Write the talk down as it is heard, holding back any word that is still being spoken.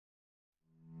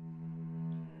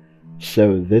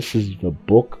So this is the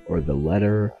book or the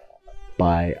letter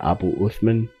by Abu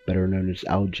Uthman, better known as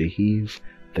Al-Jahiz,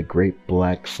 the great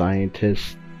black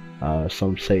scientist,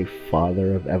 some say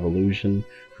father of evolution,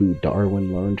 who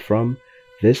Darwin learned from.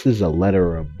 This is a letter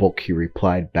or a book he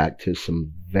replied back to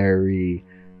some very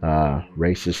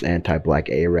racist anti-black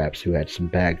Arabs who had some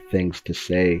bad things to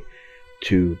say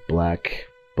to black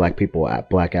people,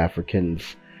 black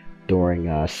Africans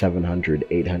during 700,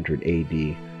 800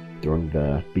 AD, during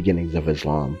the beginnings of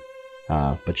Islam.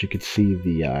 But you could see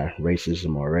the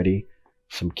racism already.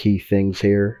 Some key things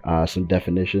here, some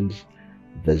definitions.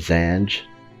 The Zanj,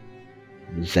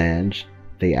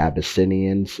 the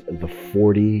Abyssinians, the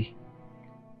 40,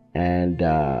 and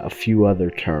a few other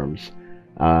terms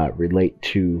relate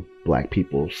to black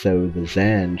people. So the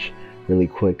Zanj, really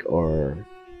quick, are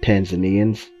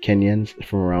Tanzanians, Kenyans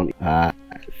from around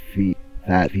the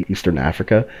Eastern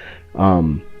Africa.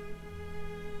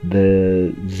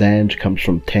 The Zanj comes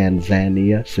from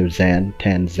Tanzania, so Zan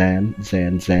became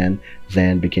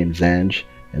Zanj,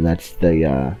 and that's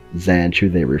the Zanj who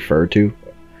they refer to.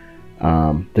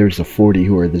 There's the 40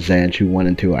 who are the Zanj who went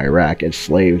into Iraq as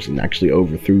slaves and actually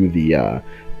overthrew the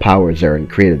powers there and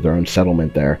created their own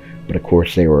settlement there. But of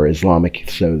course they were Islamic,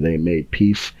 so they made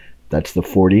peace. That's the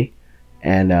 40.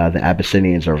 And the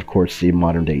Abyssinians are of course the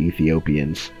modern day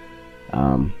Ethiopians.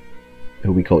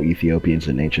 Who we call Ethiopians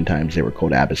in ancient times, they were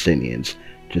called Abyssinians,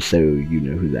 just so you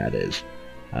know who that is.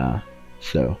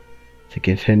 So, to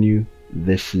continue,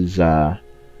 this is Abu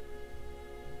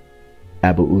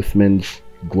Uthman's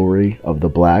glory of the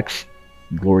blacks,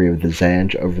 glory of the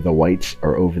Zanj over the whites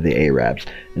or over the Arabs,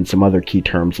 and some other key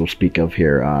terms we'll speak of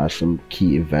here, some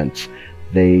key events.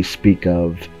 They speak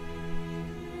of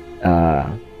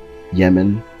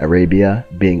Yemen, Arabia,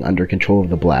 being under control of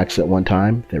the blacks at one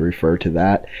time. They refer to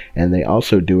that, and they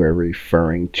also do a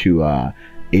referring to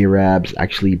Arabs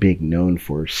actually being known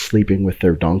for sleeping with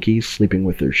their donkeys, sleeping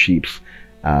with their sheep,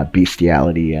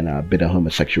 bestiality, and a bit of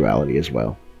homosexuality as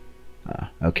well.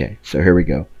 Okay, so here we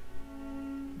go.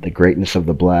 The greatness of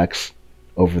the blacks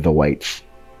over the whites,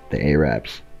 the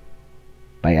Arabs,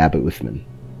 by Abu Uthman,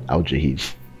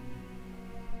 Al-Jahiz.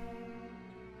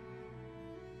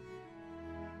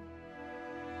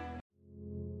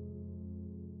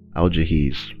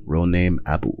 Al-Jahiz, real name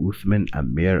Abu Uthman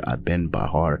Amir ibn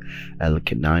Bahar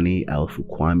al-Kinani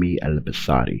al-Fuqami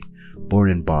al-Basri,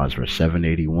 born in Basra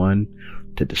 781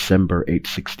 to December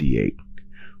 868,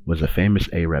 was a famous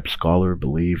Arab scholar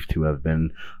believed to have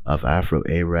been of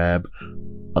Afro-Arab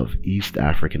of East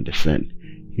African descent.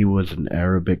 He was an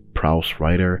Arabic prose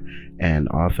writer and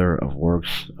author of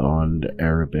works on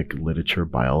Arabic literature,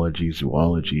 biology,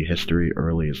 zoology, history,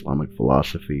 early Islamic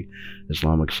philosophy,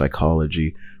 Islamic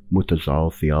psychology,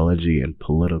 Mutazal theology, and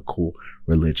political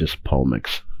religious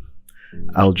polemics.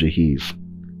 Al-Jahiz,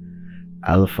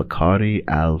 Al-Fakari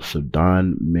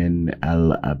al-Sudan min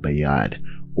al-Abayad,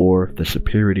 or the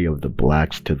superiority of the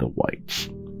blacks to the whites.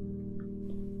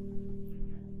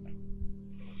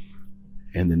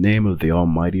 In the name of the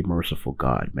Almighty Merciful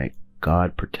God, may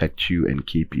God protect you and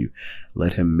keep you.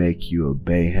 Let him make you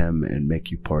obey him and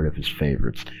make you part of his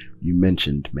favorites. You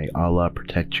mentioned, may Allah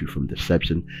protect you from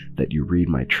deception, that you read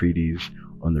my treatise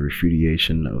on the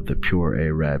refutation of the pure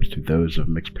Arabs to those of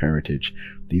mixed parentage,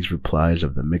 these replies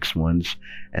of the mixed ones,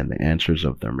 and the answers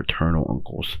of their maternal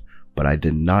uncles. But I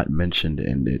did not mention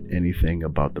in it anything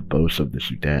about the boasts of the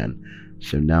Sudan.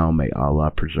 So now may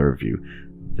Allah preserve you,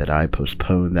 that I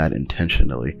postponed that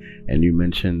intentionally, and you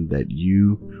mentioned that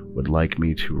you would like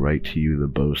me to write to you the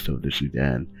boast of the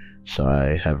Sudan. So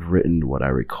I have written what I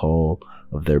recall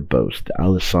of their boast.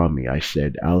 Al-Asami, I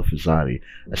said, Al-Fazari,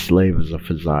 a slave of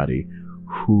Fazari,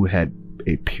 who had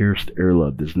a pierced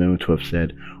earlobe, is known to have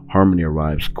said, harmony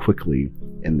arrives quickly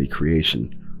in the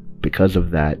creation. Because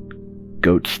of that,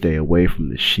 goats stay away from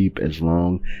the sheep as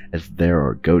long as there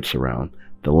are goats around.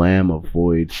 The lamb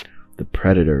avoids the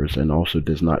predators and also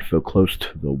does not feel close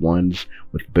to the ones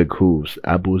with big hooves.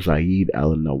 Abu Zaid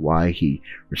al-Nawahi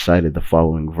recited the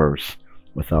following verse: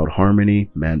 without harmony,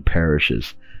 man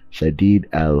perishes. Sadid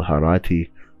al-Harati,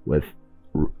 with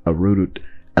a rooted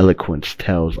eloquence,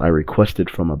 tells, I requested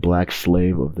from a black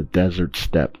slave of the desert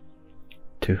steppe,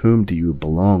 to whom do you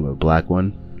belong, O black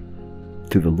one?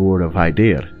 To the Lord of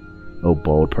Hyder, O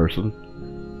bald person.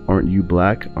 Aren't you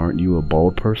black? Aren't you a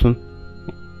bald person?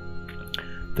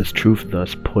 This truth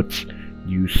thus puts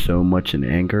you so much in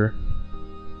anger.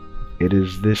 It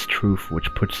is this truth which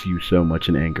puts you so much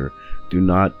in anger. Do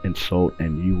not insult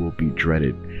and you will be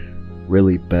dreaded.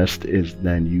 Really best is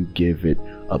then you give it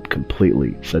up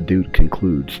completely. Sadut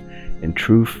concludes, in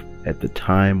truth At the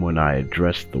time when I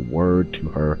addressed the word to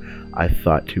her, I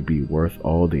thought to be worth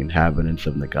all the inhabitants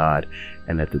of Nagad,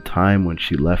 and at the time when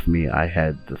she left me, I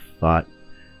had the thought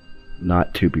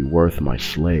not to be worth my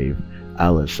slave.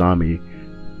 Al-Azami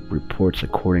reports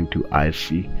according to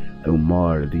Isi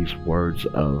Umar these words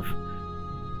of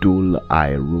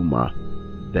Dul-I-Ruma,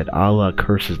 that Allah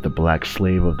curses the black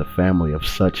slave of the family of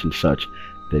such and such,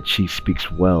 that she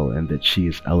speaks well and that she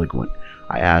is eloquent.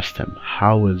 I asked him,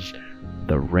 how is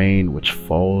the rain which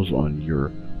falls on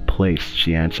your place?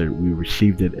 She answered, we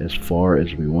received it as far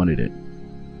as we wanted it.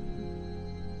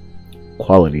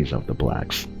 Qualities of the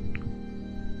blacks.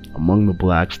 Among the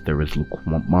blacks there is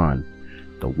Luqman,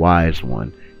 the wise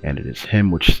one, and it is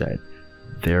him which said,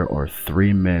 there are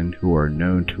 3 men who are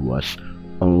known to us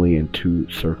only in 2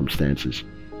 circumstances: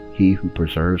 he who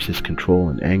preserves his control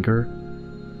in anger,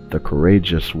 the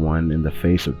courageous one in the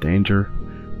face of danger,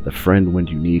 the friend when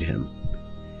you need him.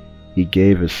 He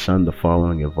gave his son the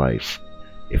following advice: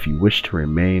 if you wish to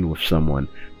remain with someone,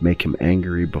 make him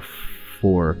angry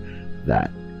before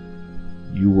that.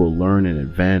 You will learn in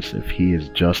advance if he is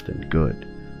just and good.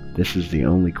 This is the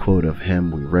only quote of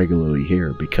him we regularly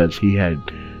hear, because he had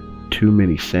too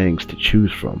many sayings to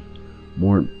choose from.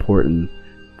 More important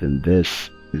than this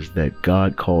is that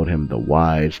God called him the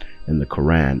wise in the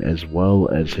Quran, as well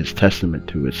as his testament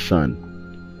to his son.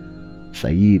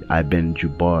 Sayyid ibn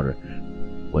Jubair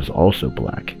was also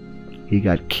black. He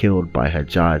got killed by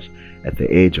Hajjaj at the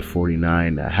age of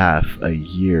 49.5, a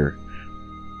year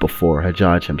before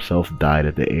Hajjaj himself died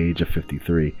at the age of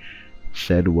 53.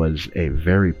 Said was a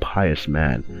very pious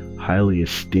man, highly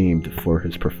esteemed for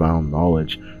his profound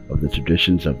knowledge of the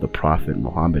traditions of the Prophet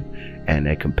Muhammad, and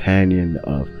a companion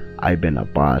of Ibn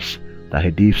Abbas. The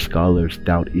Hadith scholars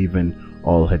doubt even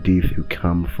all Hadith who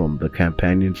come from the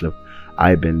companions of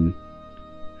Ibn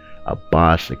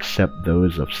Abbas, except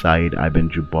those of Sa'id ibn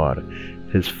Jubair.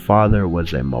 His father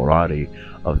was a Marathi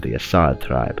of the Asad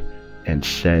tribe, and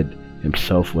said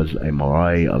himself was a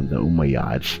Marathi of the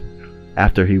Umayyads.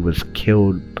 After he was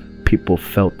killed, people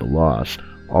felt the loss.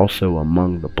 Also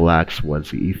among the blacks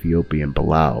was the Ethiopian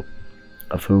Bilal,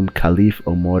 of whom Caliph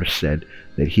Omar said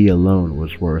that he alone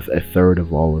was worth 1/3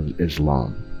 of all of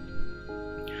Islam.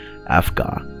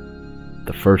 Afghan,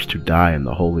 the first to die in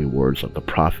the holy wars of the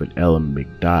Prophet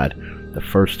El-Migdad, the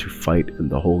first to fight in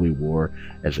the holy war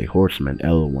as a horseman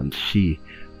El-Wanshi,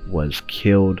 was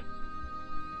killed.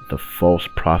 The false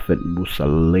prophet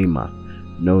Musaylima,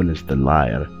 known as the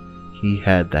liar, he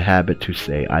had the habit to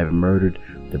say, I've murdered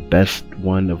the best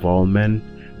one of all men,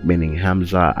 meaning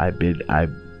Hamza ibn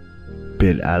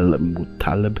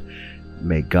al-Muttalib,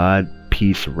 may God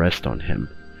peace rest on him,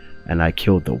 and I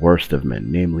killed the worst of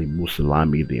men, namely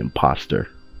Musalami the impostor.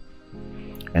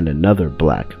 And another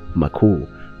black, Makul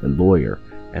the lawyer,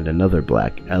 and another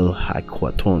black,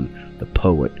 El-Hakwaton the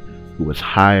poet, who was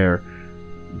higher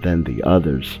than the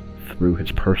others through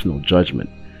his personal judgment,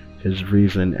 his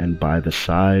reason, and by the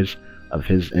size of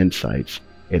his insights.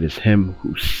 It is him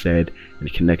who said in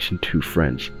connection to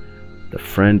friends, the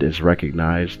friend is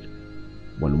recognized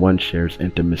when one shares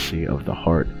intimacy of the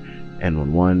heart, and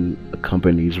when one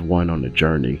accompanies one on a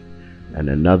journey. And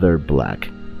another black,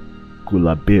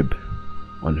 Gulabib,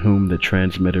 on whom the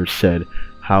transmitter said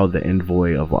how the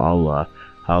envoy of Allah,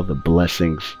 how the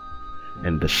blessings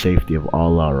and the safety of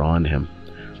Allah are on him,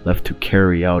 left to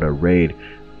carry out a raid,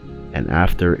 and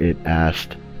after it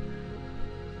asked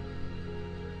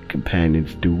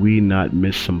companions, do we not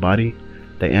miss somebody?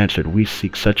 They answered, we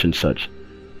seek such and such.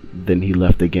 Then he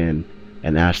left again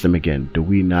and asked them again, do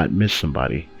we not miss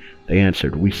somebody? They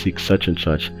answered, we seek such and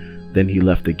such. Then he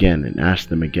left again and asked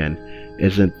them again,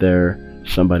 isn't there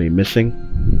somebody missing?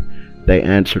 They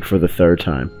answered for the 3rd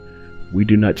time, we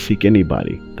do not seek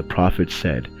anybody. The Prophet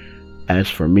said, as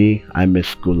for me, I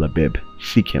miss Gulabib,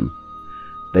 seek him.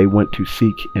 They went to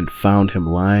seek and found him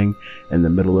lying in the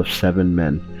middle of 7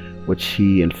 men, which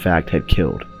he in fact had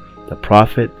killed. The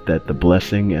Prophet, that the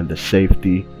blessing and the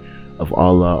safety of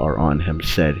Allah are on him,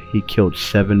 said, he killed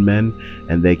 7 men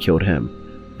and they killed him.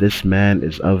 This man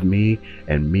is of me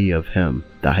and me of him.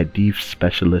 The Hadith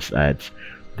specialist adds,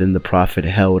 then the Prophet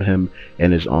held him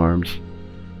in his arms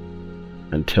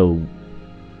until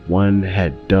one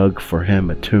had dug for him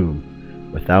a tomb,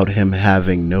 without him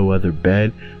having no other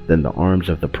bed than the arms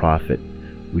of the Prophet.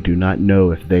 We do not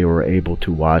know if they were able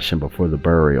to wash him before the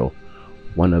burial.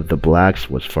 One of the blacks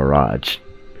was Faraj,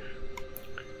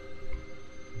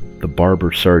 the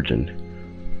barber surgeon,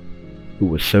 who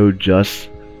was so just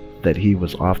that he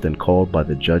was often called by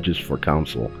the judges for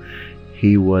counsel.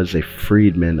 He was a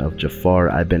freedman of Jafar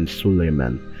ibn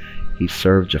Sulayman. He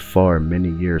served Jafar many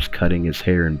years, cutting his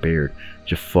hair and beard.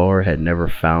 Jafar had never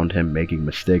found him making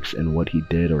mistakes in what he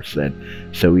did or said,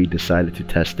 so he decided to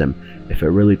test him. If it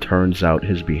really turns out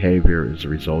his behavior is a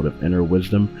result of inner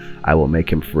wisdom, I will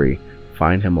make him free,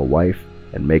 find him a wife,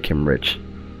 and make him rich.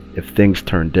 If things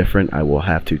turn different, I will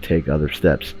have to take other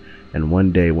steps. And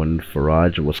one day when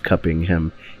Faraj was cupping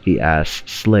him, he asked,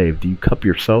 "Slave, do you cup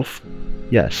yourself?"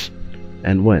 "Yes."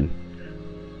 "And when?"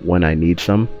 "When I need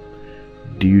some."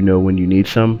 "Do you know when you need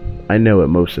some?" "I know it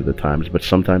most of the times, but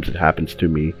sometimes it happens to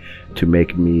me to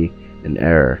make me an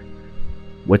error."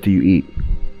 "What do you eat?"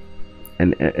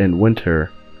 In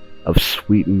winter, of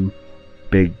sweetened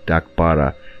big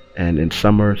dakbara, and in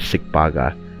summer,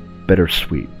 sikbaga,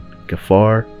 bittersweet.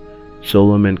 Gafar,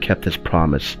 Solomon kept his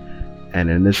promise,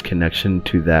 and in this connection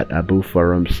to that, Abu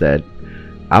Farum said,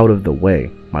 "Out of the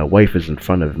way, my wife is in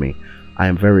front of me. I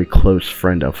am very close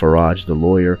friend of Faraj, the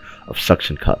lawyer of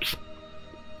suction cups."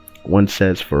 One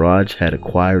says Faraj had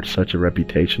acquired such a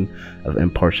reputation of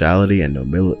impartiality and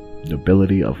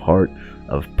nobility of heart,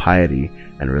 of piety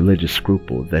and religious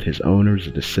scruple, that his owners,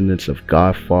 the descendants of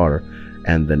Ghaffar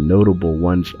and the notable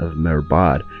ones of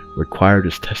Merbad, required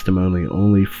his testimony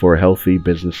only for healthy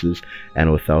businesses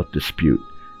and without dispute.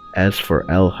 As for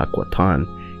El-Hakwatan,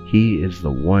 he is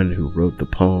the one who wrote the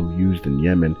poem used in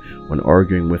Yemen when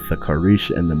arguing with the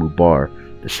Karish and the Mubar,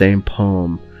 the same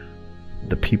poem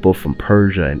the people from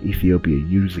Persia and Ethiopia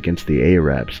used against the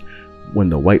Arabs. When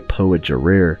the white poet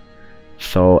Jarir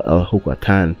saw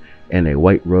El-Hakwatan in a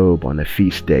white robe on a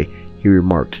feast day, he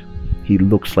remarked, "He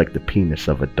looks like the penis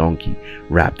of a donkey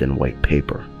wrapped in white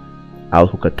paper."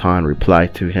 Al-Hakwatan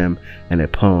replied to him in a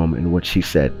poem in which he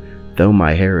said, "Though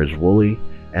my hair is woolly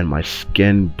and my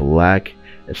skin black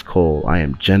as coal, I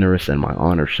am generous and my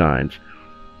honor shines.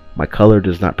 My color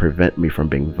does not prevent me from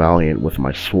being valiant with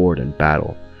my sword in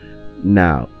battle."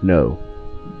 Now, no,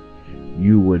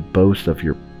 you would boast of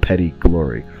your petty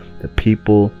glory. The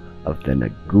people of the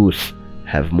Nagus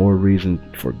have more reason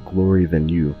for glory than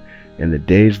you. In the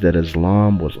days that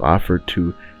Islam was offered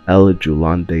to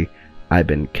El-Julande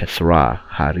ibn Kesra,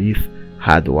 Harith,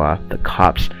 Hadwa, the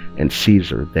Copts, and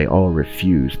Caesar, they all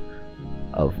refused.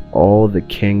 Of all the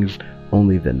kings,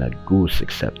 only the Nagus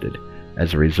accepted.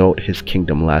 As a result, his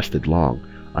kingdom lasted long,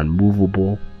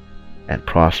 unmovable, and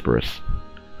prosperous.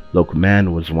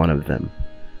 Lokman was one of them.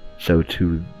 So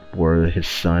too were his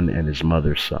son and his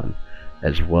mother's son,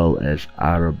 as well as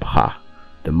Arabha,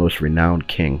 the most renowned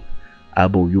king.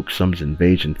 Abu Yuksum's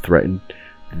invasion threatened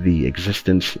the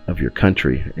existence of your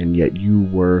country, and yet you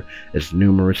were as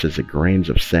numerous as the grains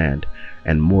of sand,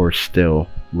 and more still,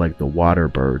 like the water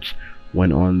birds,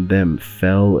 when on them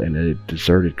fell in a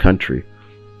deserted country.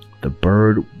 The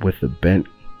bird with the bent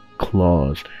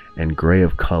claws and gray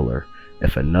of color,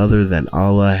 if another than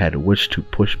Allah had wished to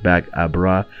push back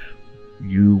Abra,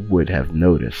 you would have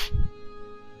noticed.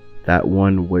 That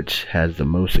one which has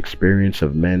the most experience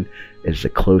of men is the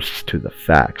closest to the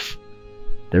facts.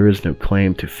 There is no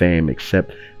claim to fame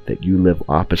except that you live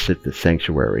opposite the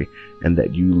sanctuary, and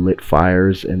that you lit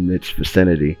fires in its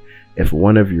vicinity. If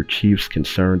one of your chiefs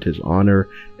concerned his honor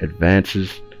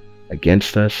advances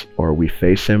against us, or we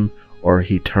face him, or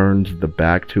he turns the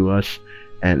back to us,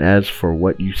 and as for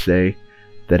what you say,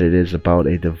 that it is about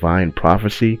a divine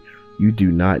prophecy, you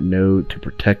do not know to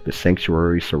protect the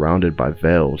sanctuary surrounded by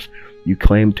veils. You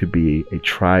claim to be a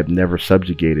tribe never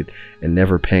subjugated and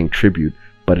never paying tribute,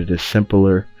 but it is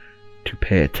simpler to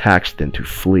pay a tax than to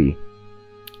flee.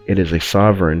 It is a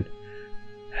sovereign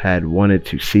had wanted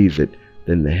to seize it,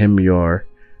 then the Himyar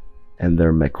and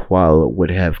their Mekwal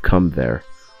would have come there.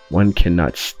 One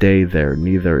cannot stay there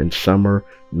neither in summer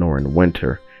nor in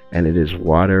winter, and it is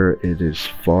water, it is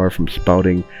far from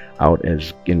spouting out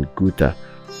as in Guta.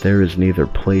 There is neither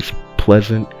place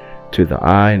pleasant to the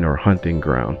eye nor hunting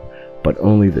ground, but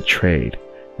only the trade,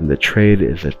 and the trade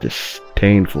is a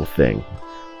disdainful thing.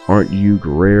 Aren't you,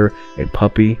 Guerrer, a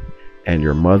puppy, and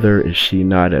your mother, is she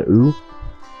not a ewe?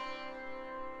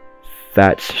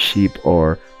 Fat sheep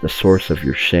are the source of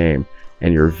your shame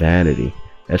and your vanity.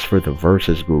 As for the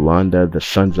verses, Gulanda, the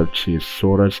sons of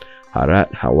Chisoras,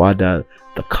 Harat, Hawada,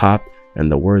 the Cop, and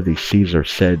the worthy Caesar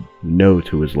said no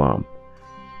to Islam,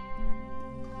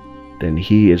 then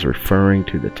he is referring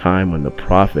to the time when the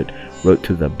Prophet wrote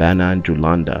to the Banan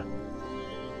Julanda,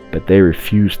 but they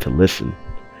refused to listen,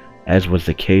 as was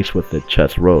the case with the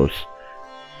Chasros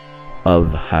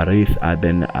of Harith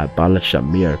ibn Abal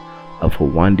Shamir, of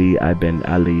Huwandi ibn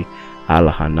Ali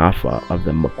al-Hanafa, of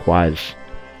the Makwaz,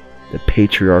 the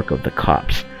patriarch of the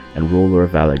Copts and ruler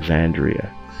of Alexandria,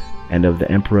 and of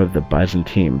the emperor of the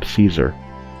Byzantine, Caesar.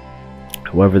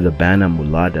 However, the Bana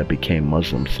Mulada became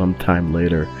Muslim some time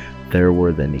later there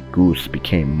were the Negus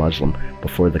became Muslim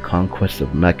before the conquest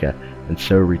of Mecca, and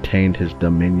so retained his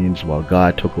dominions while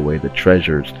God took away the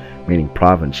treasures, meaning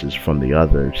provinces, from the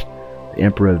others. The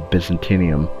Emperor of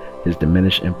Byzantium, his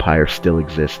diminished empire still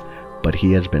exists, but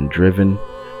he has been driven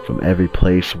from every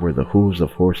place where the hooves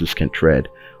of horses can tread.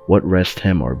 What rests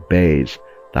him are bays,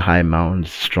 the high mountains,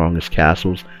 the strongest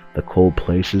castles, the cold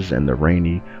places, and the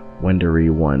rainy, wintry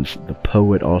ones. The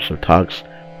poet also talks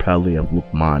proudly of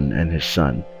Luqman and his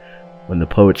son. When the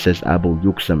poet says Abu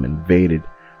Yuksam invaded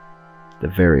the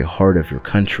very heart of your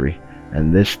country,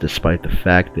 and this despite the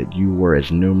fact that you were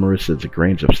as numerous as the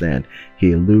grains of sand,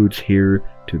 he alludes here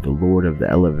to the Lord of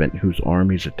the Levant, whose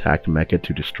armies attacked Mecca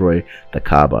to destroy the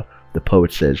Kaaba. The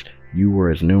poet says, you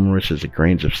were as numerous as the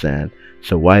grains of sand,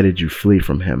 so why did you flee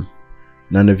from him?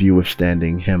 None of you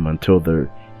withstanding him until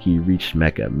he reached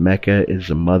Mecca. Mecca is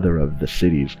the mother of the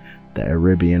cities. The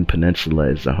Arabian Peninsula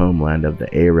is the homeland of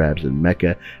the Arabs, and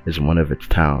Mecca is one of its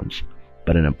towns,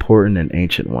 but an important and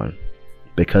ancient one.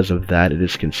 Because of that, it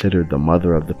is considered the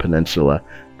mother of the peninsula.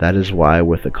 That is why,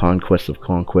 with the conquest of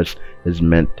conquest, is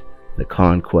meant the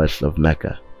conquest of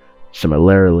Mecca.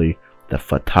 Similarly, the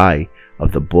Fatih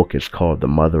of the book is called the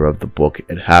mother of the book.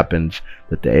 It happens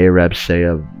that the Arabs say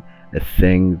of a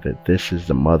thing that this is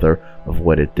the mother of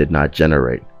what it did not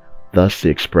generate. Thus the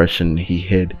expression, he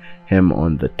hid him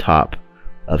on the top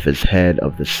of his head,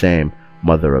 of the same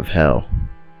mother of hell.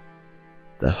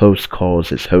 The host calls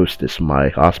his hostess my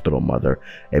hospital mother.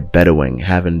 A Bedouin,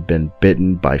 having been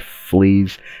bitten by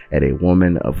fleas at a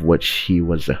woman of which he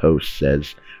was the host,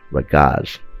 says,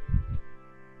 Ragaz,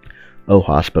 O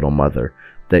hospital mother,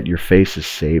 that your face is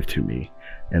saved to me,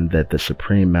 and that the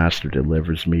Supreme Master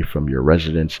delivers me from your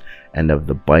residence and of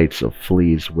the bites of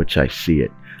fleas which I see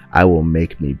it. I will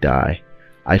make me die.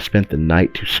 I spent the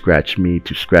night to scratch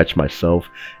myself,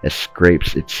 as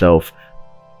scrapes itself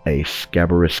a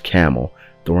scabrous camel.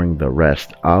 During the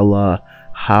rest, Allah,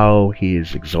 how he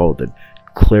is exalted,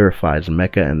 clarifies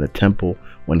Mecca and the temple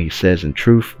when he says, in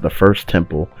truth, the first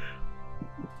temple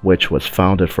which was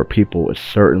founded for people is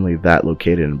certainly that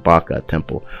located in Baka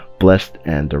temple, blessed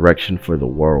and direction for the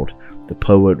world. The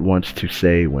poet wants to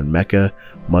say, when Mecca,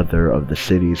 mother of the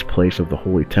cities, place of the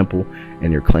holy temple,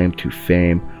 and your claim to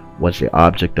fame was the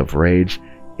object of raids,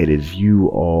 it is you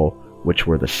all which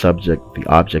were the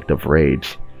object of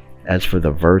raids. As for the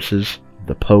verses,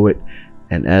 the poet,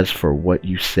 and as for what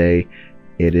you say,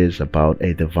 it is about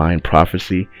a divine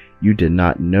prophecy. You did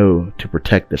not know to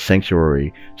protect the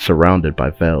sanctuary surrounded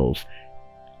by veils.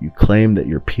 You claim that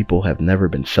your people have never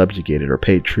been subjugated or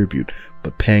paid tribute,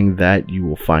 but paying that you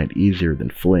will find easier than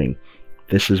fleeing.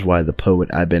 This is why the poet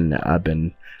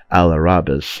Ibn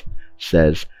al-Arabis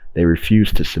says, they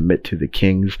refuse to submit to the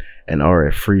kings and are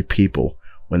a free people.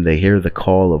 When they hear the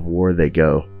call of war, they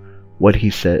go. What he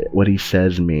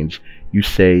says means, you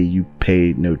say you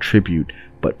pay no tribute,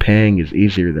 but paying is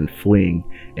easier than fleeing,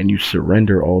 and you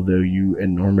surrender although you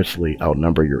enormously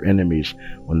outnumber your enemies.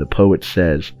 When the poet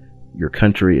says, your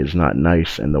country is not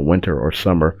nice in the winter or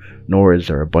summer, nor is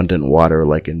there abundant water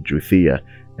like in Juthia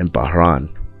and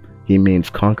Bahran, he means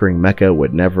conquering Mecca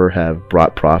would never have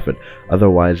brought profit,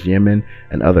 otherwise Yemen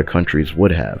and other countries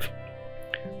would have.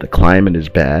 The climate is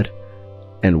bad,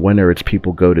 and winter its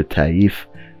people go to Taif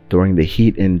during the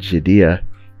heat in Judea,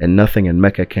 and nothing in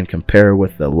Mecca can compare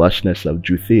with the lushness of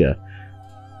Juthia.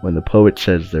 When the poet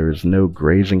says there is no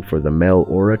grazing for the male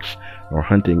oryx, nor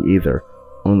hunting either,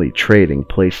 only trading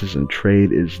places, and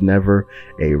trade is never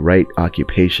a right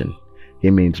occupation, he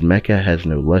means Mecca has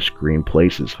no lush green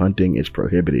places, hunting is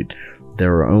prohibited,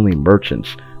 there are only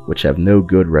merchants, which have no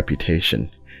good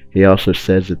reputation. He also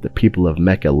says that the people of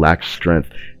Mecca lack strength,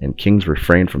 and kings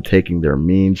refrain from taking their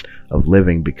means of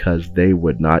living because they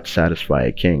would not satisfy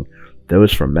a king.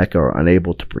 Those from Mecca are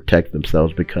unable to protect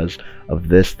themselves because of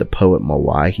this. The poet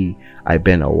Mawahi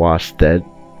Ibn Awas said,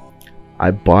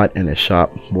 I bought in a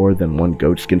shop more than one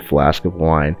goatskin flask of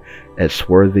wine, as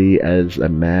swarthy as a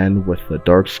man with a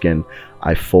dark skin.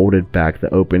 I folded back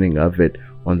the opening of it.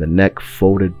 On the neck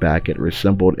folded back it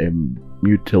resembled a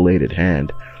mutilated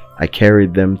hand. I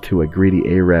carried them to a greedy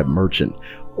Arab merchant,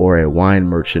 or a wine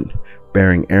merchant,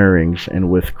 bearing earrings, and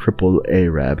with crippled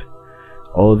Arab.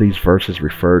 All these verses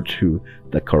refer to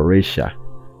the Quraysha.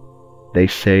 They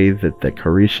say that the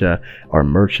Quraysha are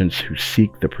merchants who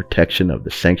seek the protection of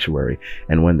the sanctuary,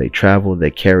 and when they travel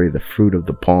they carry the fruit of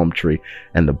the palm tree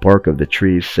and the bark of the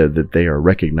trees so that they are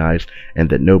recognized and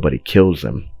that nobody kills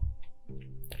them.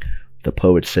 The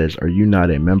poet says, are you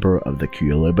not a member of the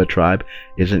Qulaba tribe?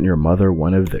 Isn't your mother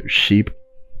one of those sheep?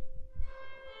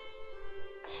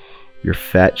 Your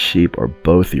fat sheep are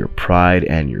both your pride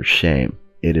and your shame.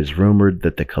 It is rumored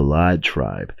that the Khalid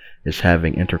tribe is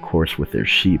having intercourse with their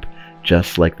sheep,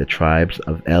 just like the tribes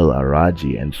of El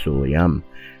Araji and Sulaim,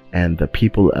 and the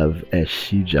people of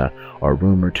Eshija are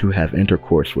rumored to have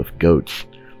intercourse with goats.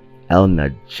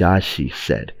 El-Najashi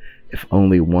said, "If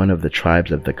only one of the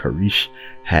tribes of the Quraysh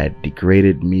had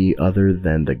degraded me other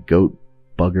than the goat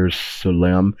buggers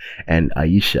Sulaim and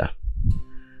Aisha."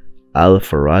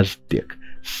 Al-Farazdik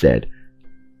said,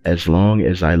 "As long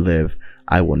as I live,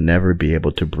 I will never be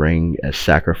able to bring as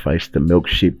sacrifice the milk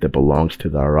sheep that belongs to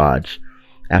the Araj.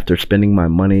 After spending my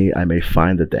money, I may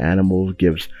find that the animal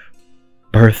gives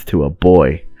birth to a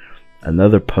boy."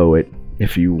 Another poet,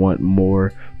 "If you want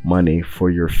more money for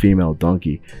your female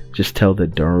donkey, just tell the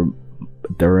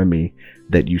Durrani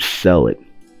that you sell it.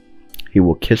 He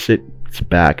will kiss its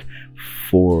back,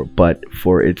 but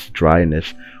for its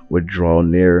dryness would draw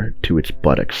near to its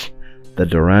buttocks. The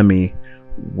Durrani,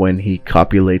 when he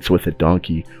copulates with a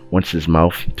donkey, wants his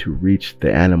mouth to reach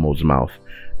the animal's mouth."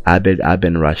 Abd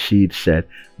ibn Rashid said,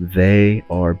 "They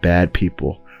are bad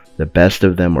people. The best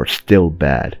of them are still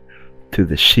bad. To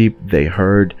the sheep they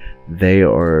herd, they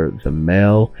are the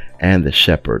male and the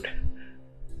shepherd.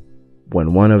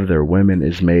 When one of their women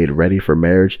is made ready for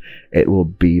marriage, it will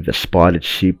be the spotted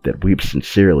sheep that weeps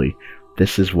sincerely.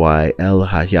 This is why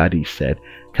El-Hayadi said,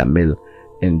 'Kamil,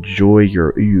 enjoy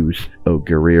your ewes, O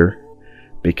Guerrier,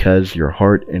 because your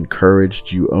heart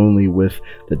encouraged you only with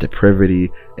the depravity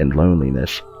and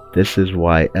loneliness.' This is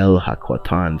why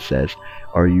El-Hakwatan says,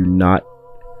 'Are you not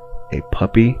a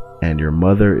puppy, and your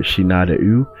mother, is she not a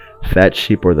ewe? Fat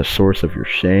sheep are the source of your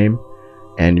shame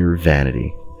and your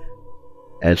vanity.'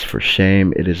 As for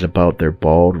shame, it is about their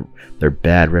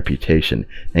bad reputation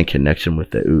in connection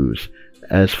with the ewes.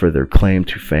 As for their claim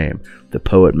to fame, the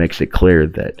poet makes it clear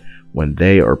that when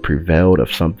they are prevailed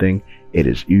of something, it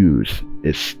is ewes.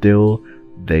 Is still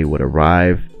they would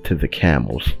arrive to the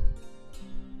camels."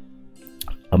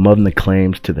 Among the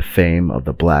claims to the fame of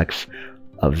the blacks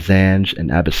of Zanj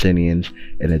and Abyssinians,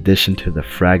 in addition to the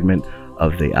fragment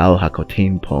of the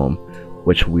Al-Hakotin poem,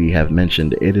 which we have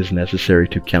mentioned, it is necessary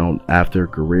to count after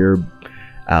Gurir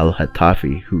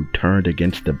al-Hatafi, who turned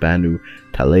against the Banu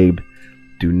Talib.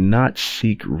 Do not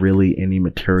seek really any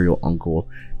material uncle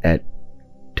at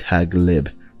Taglib,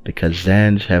 because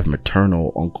Zanj have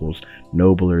maternal uncles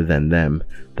nobler than them.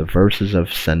 The verses of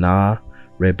Sanaa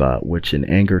Reba, which in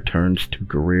anger turns to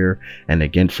Gurir and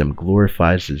against him,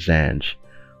 glorifies the Zanj.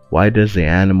 Why does the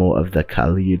animal of the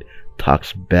Khalid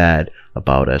talks bad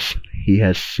about us? He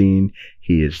has seen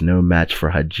he is no match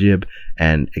for Hajib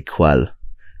and Iqbal.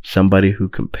 Somebody who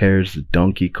compares the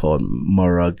donkey called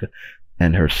Marag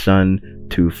and her son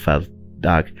to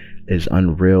Fadak is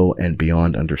unreal and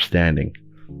beyond understanding.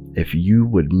 If you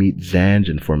would meet Zanj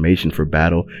in formation for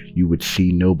battle, you would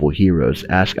see noble heroes.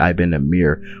 Ask Ibn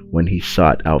Amir when he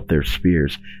sought out their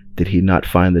spears. Did he not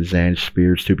find the Zanj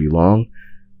spears to be long?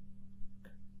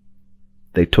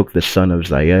 They took the son of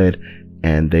Zayed,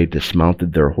 and they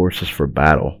dismounted their horses for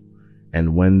battle.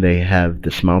 And when they have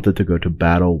dismounted to go to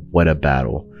battle, what a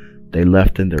battle! They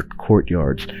left in their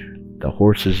courtyards the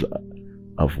horses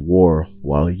of war,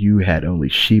 while you had only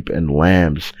sheep and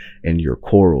lambs in your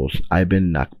corrals.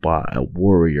 Ibn Nakba, a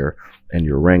warrior in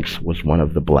your ranks, was one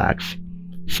of the blacks.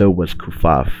 So was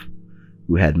Kufaf,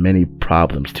 who had many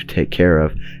problems to take care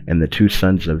of, and the two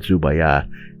sons of Zubayah,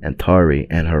 and Tari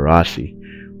and Harasi.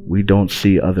 We don't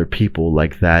see other people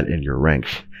like that in your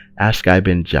ranks. Ask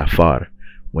Ibn Jafar,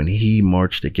 when he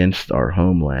marched against our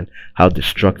homeland, how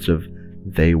destructive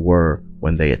they were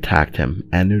when they attacked him.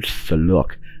 Anus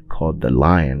Saluk, called the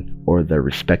Lion, or the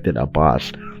respected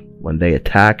Abbas, when they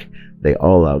attack, they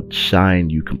all outshine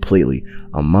you completely.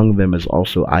 Among them is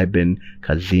also Ibn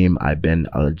Kazim Ibn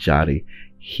al-Jari.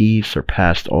 He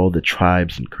surpassed all the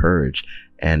tribes in courage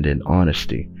and in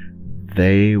honesty.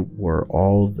 They were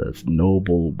all the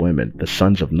noble women, the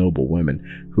sons of noble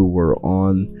women, who were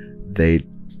on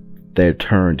their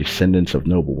turn descendants of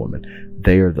noble women.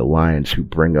 They are the lions who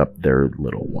bring up their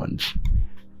little ones.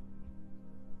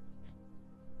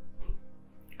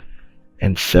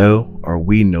 And so, are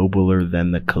we nobler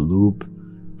than the Kalub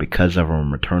because of our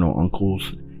maternal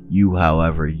uncles? You,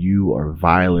 however, you are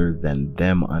viler than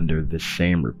them under this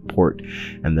same report.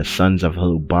 And the sons of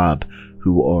Halubab,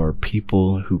 who are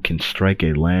people who can strike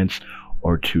a lance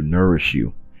or to nourish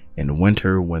you. In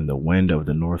winter, when the wind of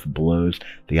the north blows,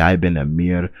 the Ibn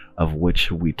Amir of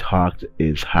which we talked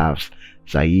is Hafs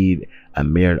Zaid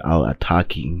Amir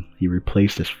al-Ataki. He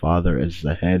replaced his father as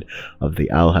the head of the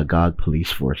Al-Hagag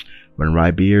police force. When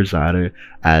Rabi'ir Zadeh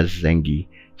az-Zengi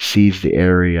seized the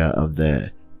area of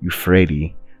the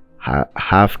Euphrates,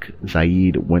 Hafs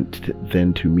Zaid went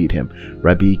then to meet him.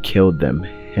 Rabi killed them.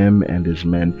 him and his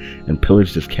men, and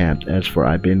pillaged his camp. As for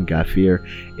Ibn Ghafir,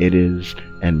 it is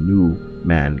a new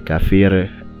man, Ghafir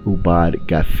Ubad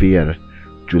Ghafir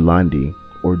Julandi,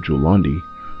 or Julandi.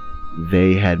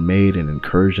 They had made an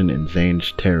incursion in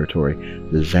Zanj's territory.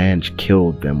 The Zanj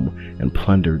killed them and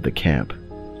plundered the camp.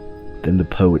 Then the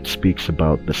poet speaks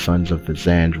about the sons of the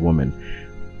Zanj woman.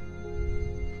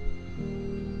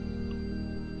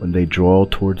 When they draw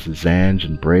towards the Zanj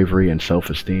in bravery and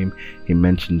self-esteem, he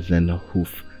mentions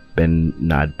Zenhuf ben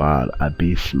Nadbar,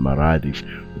 Abis Maradis,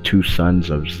 the two sons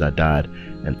of Zadad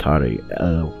and Tari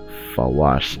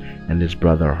el-Fawas, and his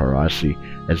brother Harasi,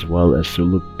 as well as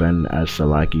Suluk ben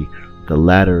as-Salaki. The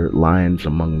latter lions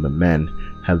among the men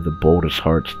have the boldest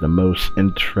hearts, the most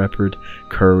intrepid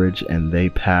courage, and they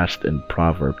passed in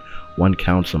proverb. One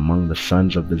counts among the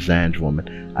sons of the Zanj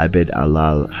woman, Abid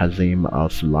Alal Hazim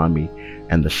al-Sulami,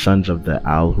 and the sons of the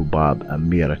al-Hubab,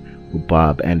 Amir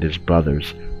Hubab, and his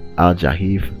brothers.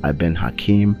 Al-Jahif ibn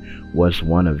Hakim was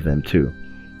one of them too.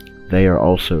 They are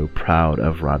also proud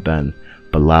of Rabban,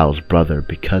 Bilal's brother,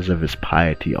 because of his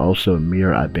piety. Also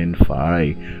Mir ibn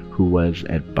Farai, who was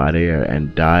at Badr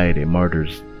and died a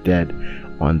martyr's death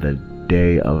on the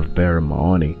day of Ber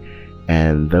Maoni,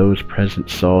 and those present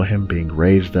saw him being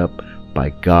raised up by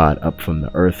God up from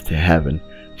the earth to heaven.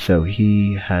 So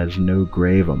he has no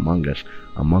grave among us.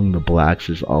 Among the blacks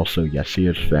is also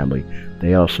Yasir's family.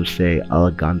 They also say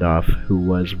Al-Gandaf, who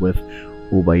was with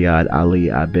Ubayyad Ali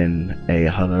ibn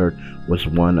Ahard, was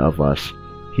one of us.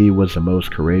 He was the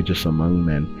most courageous among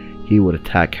men. He would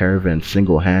attack caravans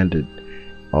single-handed.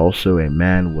 Also a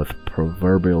man with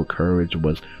proverbial courage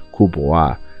was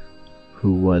Kubwa,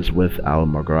 who was with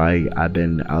Al-Magrai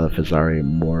ibn al-Fazari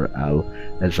Mur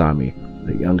al-Azami.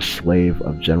 The young slave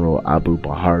of General Abu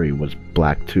Bahari was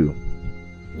black too.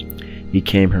 He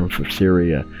came here from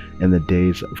Syria in the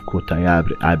days of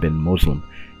Qutayb ibn Muslim.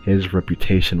 His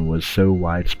reputation was so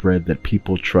widespread that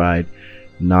people tried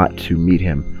not to meet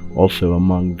him. Also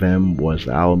among them was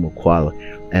Al-Muqal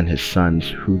and his sons,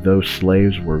 who though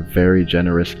slaves were very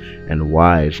generous and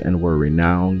wise, and were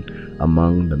renowned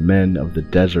among the men of the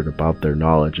desert about their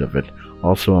knowledge of it.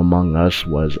 Also among us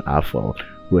was Afal,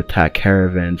 who attacked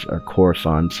caravans or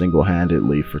Khorasan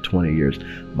single-handedly for 20 years.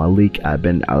 Malik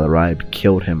ibn al-Raib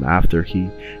killed him after he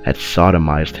had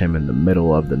sodomized him in the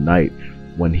middle of the night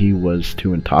when he was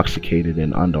too intoxicated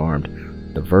and unarmed.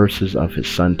 The verses of his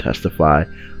son testify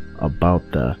about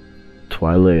the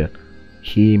twilight.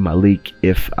 He, Malik,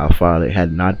 if Afal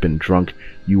had not been drunk,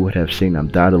 you would have seen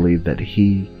undoubtedly that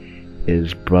he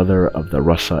is brother of the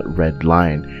Rusat Red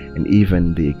Lion, and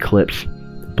even the Eclipse.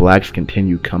 The blacks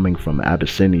continue coming from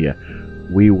Abyssinia.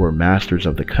 We were masters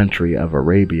of the country of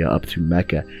Arabia up to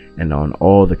Mecca, and on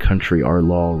all the country our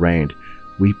law reigned.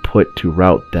 We put to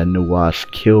rout the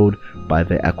Nuwas killed by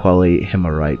the Aquali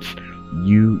Himarites.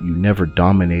 You never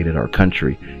dominated our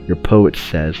country. Your poet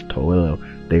says, Toilo,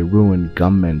 they ruined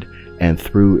Gummend and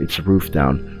threw its roof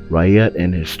down. Rayat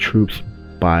and his troops,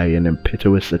 by an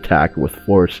impetuous attack with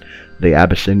force, the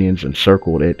Abyssinians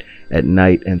encircled it at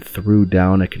night and threw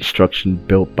down a construction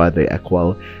built by the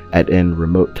Equal at in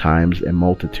remote times a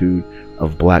multitude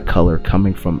of black color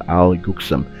coming from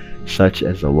Al-Guksum, such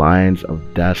as the lions of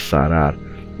Das Sarar,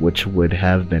 which would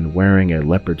have been wearing a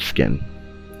leopard skin.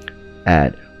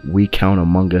 We count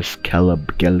among us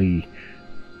Caleb Geli,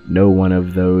 no one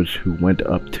of those who went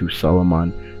up to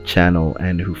Solomon Channel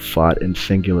and who fought in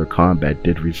singular combat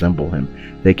did resemble him.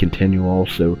 They continue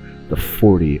also the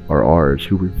 40 are ours,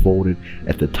 who revolted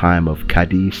at the time of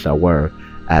Qadi Sawar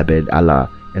Abed Allah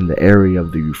in the area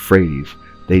of the Euphrates.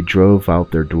 They drove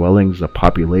out their dwellings, the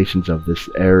populations of this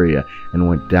area, and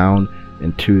went down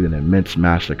into an immense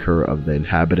massacre of the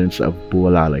inhabitants of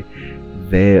Bualali.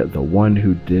 The one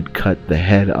who did cut the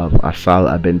head of Asal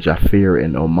ibn Jafir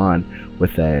in Oman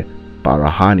with a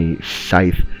Barahani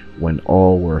scythe when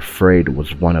all were afraid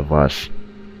was one of us.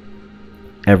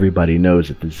 Everybody knows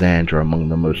that the Zanj are among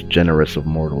the most generous of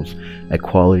mortals, a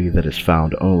quality that is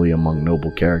found only among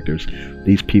noble characters.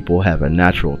 These people have a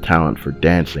natural talent for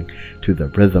dancing to the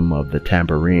rhythm of the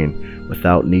tambourine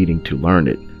without needing to learn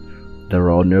it.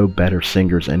 There are no better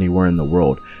singers anywhere in the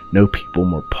world, no people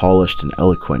more polished and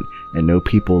eloquent, and no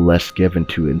people less given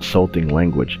to insulting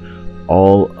language.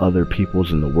 All other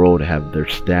peoples in the world have their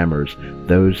stammers,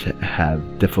 those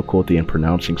have difficulty in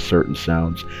pronouncing certain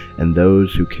sounds, and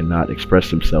those who cannot express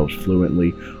themselves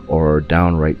fluently or are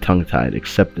downright tongue-tied,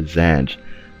 except the Zanj.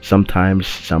 Sometimes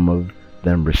some of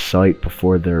them recite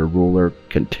before their ruler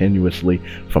continuously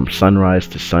from sunrise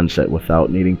to sunset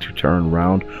without needing to turn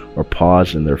round or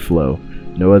pause in their flow.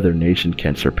 No other nation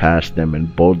can surpass them in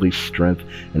bodily strength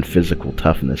and physical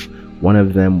toughness. One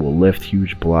of them will lift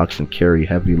huge blocks and carry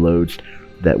heavy loads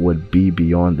that would be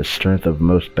beyond the strength of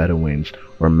most Bedouins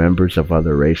or members of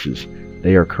other races.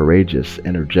 They are courageous,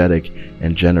 energetic,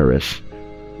 and generous,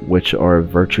 which are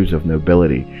virtues of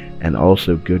nobility, and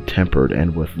also good-tempered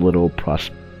and with little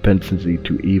propensity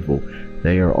to evil.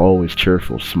 They are always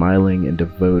cheerful, smiling, and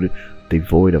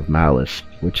devoid of malice,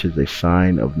 which is a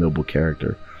sign of noble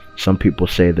character. Some people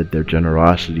say that their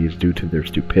generosity is due to their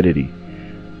stupidity,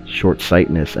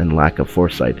 short-sightedness, and lack of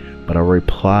foresight, but our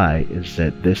reply is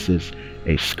that this is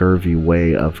a scurvy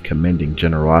way of commending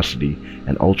generosity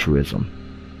and altruism.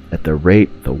 At the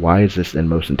rate, the wisest and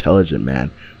most intelligent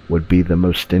man would be the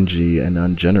most stingy and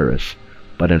ungenerous,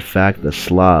 but in fact the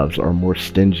Slavs are more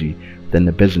stingy than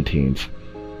the Byzantines,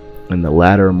 and the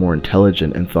latter are more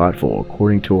intelligent and thoughtful.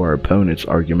 According to our opponent's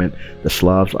argument, the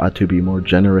Slavs ought to be more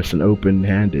generous and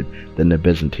open-handed than the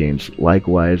Byzantines.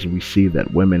 Likewise, we see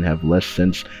that women have less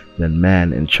sense than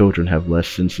men, and children have less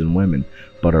sense than women,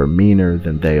 but are meaner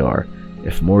than they are.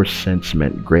 If more sense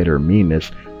meant greater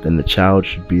meanness, then the child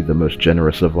should be the most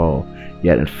generous of all.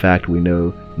 Yet in fact we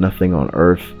know nothing on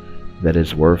earth that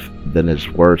is worse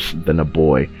than a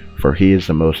boy, for he is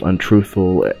the most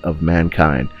untruthful of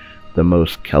mankind, the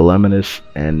most calumnious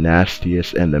and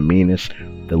nastiest, and the meanest,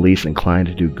 the least inclined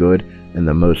to do good, and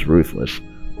the most ruthless.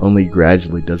 Only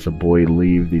gradually does a boy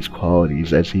leave these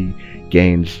qualities as he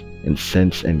gains in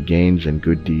sense and gains in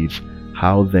good deeds.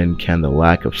 How then can the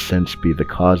lack of sense be the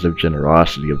cause of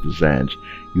generosity of the Zanj?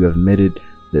 You have admitted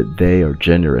that they are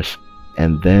generous,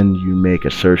 and then you make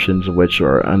assertions which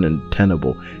are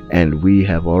untenable, and we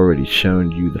have already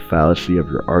shown you the fallacy of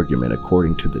your argument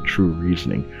according to the true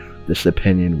reasoning. This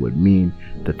opinion would mean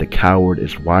that the coward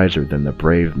is wiser than the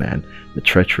brave man, the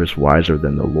treacherous wiser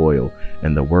than the loyal,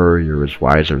 and the worrier is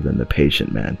wiser than the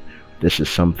patient man. This is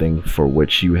something for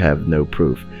which you have no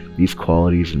proof. These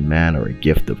qualities in man are a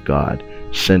gift of God.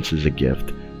 Sense is a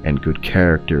gift, and good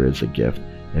character is a gift,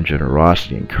 and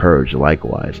generosity and courage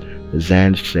likewise. The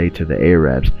Zanj say to the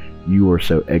Arabs, "You are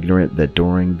so ignorant that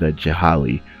during the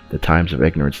Jahili, the times of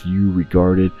ignorance, you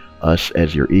regarded us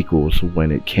as your equals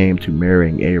when it came to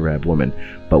marrying Arab women,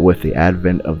 but with the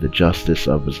advent of the justice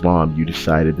of Islam, you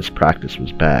decided this practice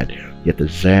was bad. Yet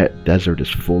the desert is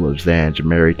full of Zanj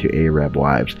married to Arab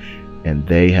wives, and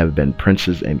they have been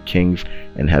princes and kings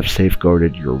and have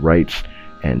safeguarded your rights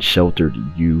and sheltered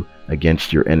you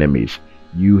against your enemies.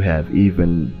 You have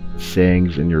even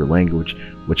sayings in your language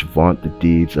which vaunt the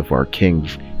deeds of our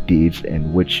kings, deeds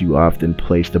and which you often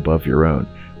placed above your own.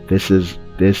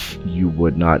 This you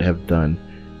would not have done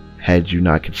had you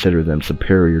not considered them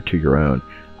superior to your own."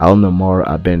 Al-Namar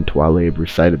ibn Tawalib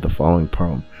recited the following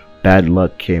poem: "Bad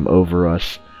luck came over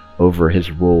us, over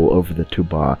his rule over the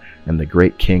Tuba, and the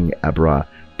great king Abra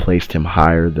placed him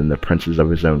higher than the princes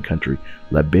of his own country."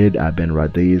 Labid ibn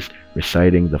Radiz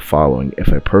reciting the following: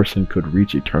 "If a person could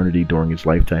reach eternity during his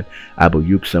lifetime, Abu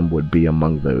Yuksam would be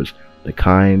among those. The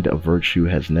kind of virtue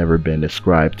has never been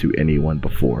ascribed to anyone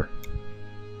before."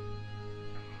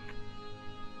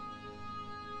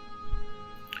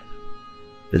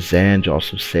 The Zanj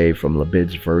also say from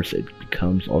Labid's verse, "It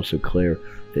becomes also clear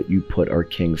that you put our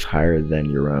kings higher than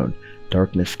your own.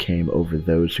 Darkness came over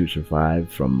those who survived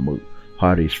from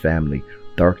Muhari's family,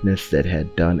 darkness that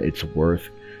had done its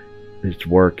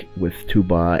work with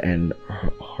Tuba and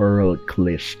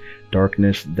Heraclius,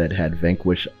 darkness that had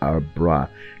vanquished Abra,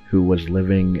 who was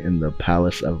living in the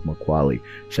palace of Makwali.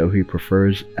 So he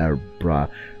prefers Abra,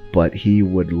 but he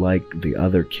would like the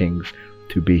other kings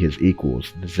to be his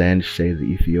equals." The Zanj say the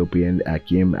Ethiopian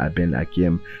Akim ibn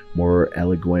Akim more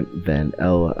eloquent than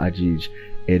El-Ajiz.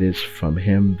 It is from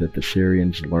him that the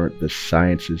Syrians learnt the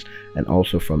sciences, and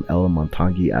also from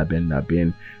El-Montangi ibn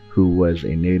Nabin, who was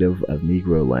a native of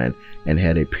Negro land and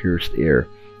had a pierced ear.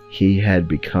 He had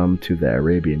become to the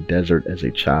Arabian desert as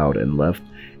a child and left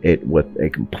it with a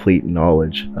complete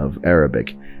knowledge of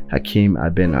Arabic. Hakim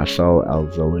ibn Asal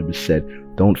al-Zalib said,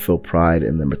 "Don't feel pride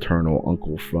in the maternal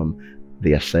uncle from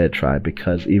the Asad tribe,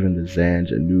 because even the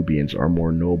Zanj and Nubians are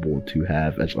more noble to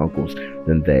have as uncles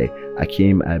than they."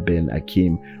 Hakim ibn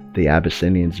Hakim, the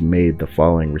Abyssinians, made the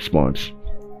following response: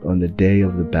 "On the day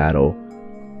of the battle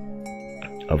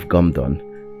of Gumdun,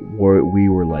 we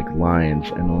were like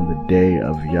lions, and on the day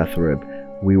of Yathrib,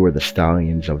 we were the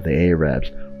stallions of the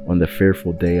Arabs. On the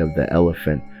fearful day of the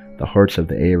elephant, the hearts of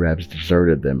the Arabs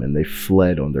deserted them, and they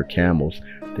fled on their camels.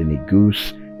 The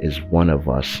Negus is one of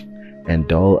us, and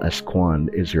Dal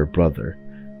Asquan is your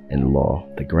brother-in-law.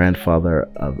 The grandfather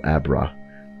of Abra,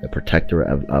 the protector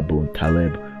of Abu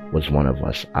Talib, was one of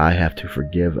us. I have to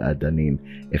forgive Adanin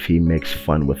if he makes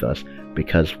fun with us,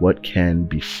 because what can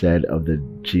be said of the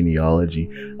genealogy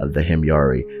of the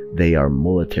Himyari? They are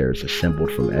muleteers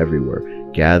assembled from everywhere,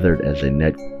 gathered as a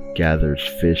net gathers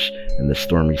fish in the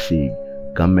stormy sea,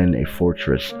 Gumman a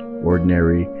fortress,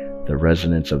 ordinary the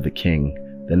residence of the king,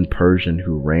 then Persian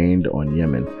who reigned on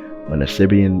Yemen. When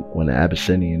the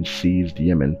Abyssinians seized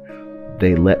Yemen,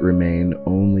 they let remain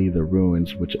only the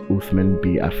ruins which Uthman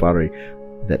bi Affari,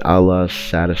 that Allah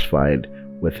satisfied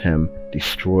with him,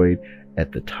 destroyed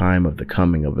at the time of the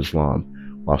coming of Islam,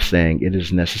 while saying it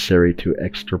is necessary to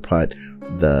extirpate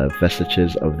the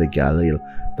vestiges of the Galil,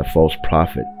 the false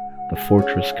prophet. The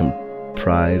fortress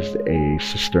comprised a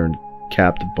cistern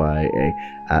capped by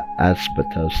a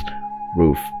asbestos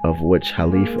roof, of which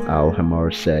Khalif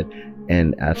al-Hamar said,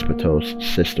 an asbestos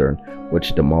cistern,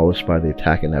 which demolished by the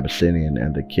attacking Abyssinian,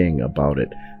 and the king about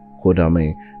it.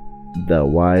 Qudami, the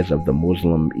wise of the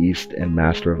Muslim East and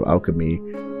master of alchemy,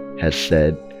 has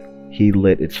said, he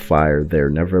lit its fire there.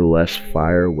 Nevertheless,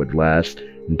 fire would last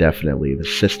indefinitely. The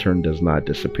cistern does not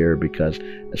disappear because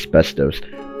asbestos,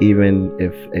 even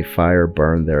if a fire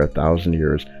burned there 1,000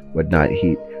 years, would not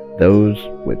heat. Those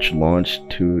which launched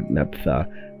to Naphtha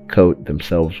coat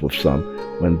themselves with some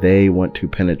when they want to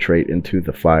penetrate into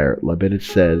the fire. Labid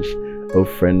says, O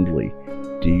friendly,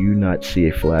 do you not see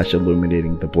a flash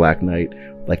illuminating the black night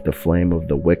like the flame of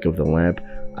the wick of the lamp?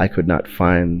 I could not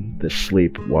find the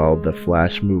sleep while the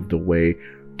flash moved away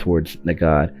towards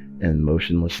Nagad and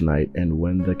motionless night, and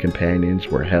when the companions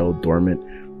were held dormant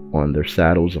on their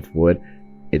saddles of wood,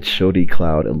 its shoddy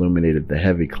cloud illuminated the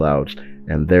heavy clouds,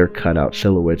 and there cut out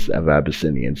silhouettes of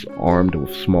Abyssinians armed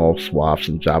with small swaths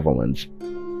and javelins.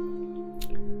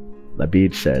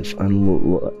 Labid says,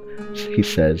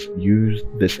 use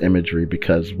this imagery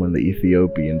because when the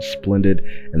Ethiopians, splendid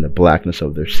in the blackness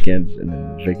of their skins and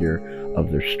in the vigor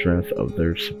of their strength of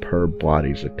their superb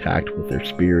bodies, attacked with their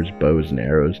spears, bows, and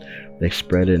arrows, they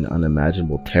spread an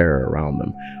unimaginable terror around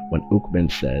them. When Uqban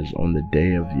says, on the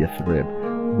day of Yathrib,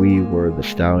 we were the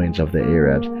stallions of the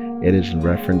Arabs, it is in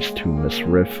reference to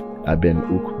Masrif ibn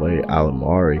Uqba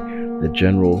al-Amari, the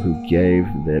general who gave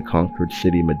the conquered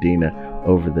city Medina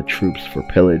over the troops for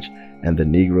pillage, and the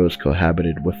Negroes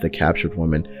cohabited with the captured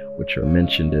women, which are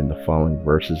mentioned in the following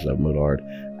verses of Mudard.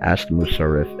 Asked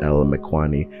Musarrif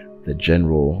el-Mekwani, the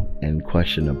general in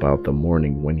question, about the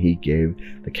morning when he gave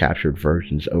the captured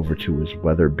virgins over to his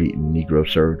weather-beaten Negro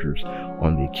soldiers.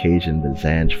 On the occasion the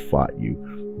Zanj fought you.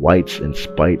 Whites, in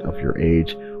spite of your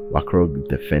age, Wakrog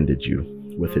defended you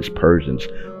with his Persians,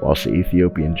 whilst the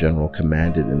Ethiopian general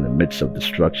commanded in the midst of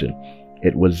destruction.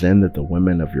 It was then that the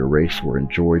women of your race were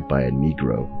enjoyed by a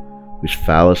Negro, whose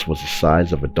phallus was the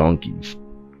size of a donkey's.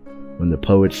 When the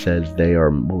poet says they are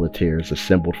muleteers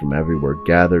assembled from everywhere,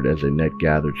 gathered as a net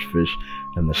gathers fish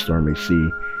in the stormy sea,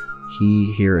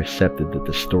 he here accepted that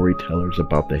the storytellers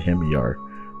about the Himyar,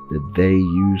 that they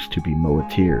used to be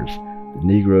muleteers. The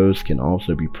Negroes can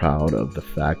also be proud of the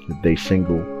fact that the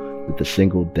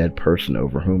single dead person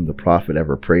over whom the prophet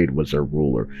ever prayed was their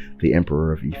ruler, the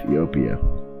emperor of Ethiopia.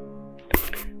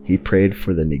 He prayed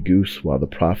for the Negus while the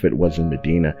prophet was in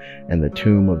Medina, and the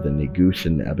tomb of the Negus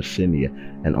in Abyssinia,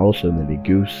 and also the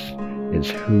Negus is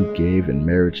who gave in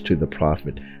marriage to the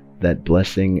prophet, that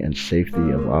blessing and safety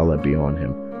of Allah be on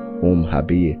him.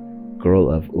 Habib,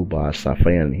 girl of Uba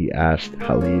Safan, he asked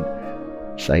Khalid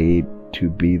Said to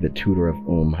be the tutor of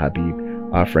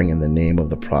Habib, offering in the name of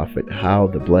the prophet how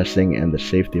the blessing and the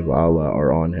safety of Allah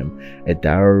are on him, a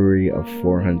dowry of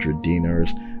 400 dinars,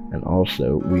 and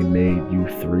also we made you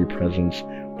 3 presents,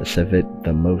 the civet,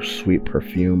 the most sweet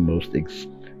perfume, most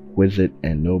exquisite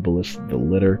and noblest, the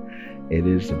litter. It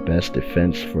is the best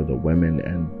defense for the women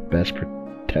and best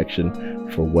protection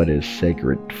for what is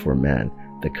sacred for man,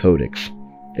 the codex.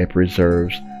 It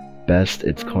preserves best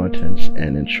its contents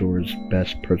and ensures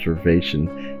best preservation.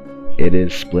 It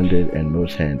is splendid and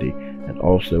most handy, and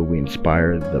also we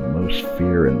inspire the most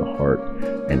fear in the heart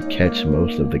and catch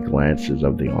most of the glances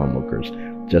of the onlookers,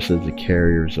 just as the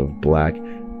carriers of black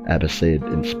Abbasid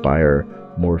inspire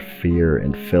more fear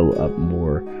and fill up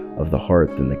more of the heart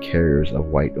than the carriers of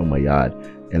white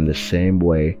Umayyad. In the same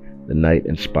way, the night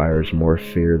inspires more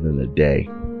fear than the day,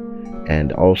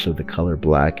 and also the color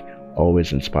black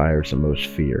always inspires the most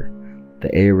fear.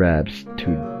 The Arabs,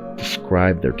 to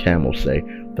describe their camels, say,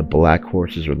 the black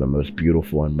horses are the most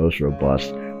beautiful and most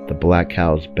robust, the black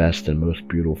cows best and most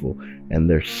beautiful, and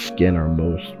their skin are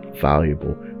most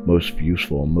valuable, most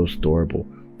useful, and most durable.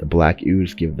 The black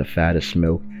ewes give the fattest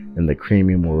milk, and the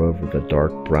creamy, moreover, the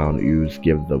dark brown ewes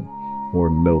give the more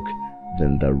milk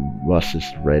than the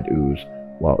russest red ewes,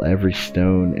 while every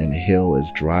stone and hill is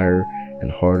drier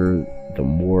and harder the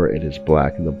more it is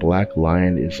black. The black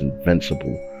lion is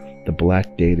invincible. The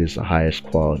black date is the highest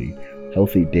quality.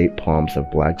 Healthy date palms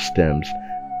have black stems,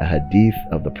 A hadith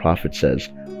of the Prophet says,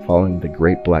 following the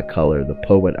great black color, the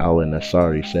poet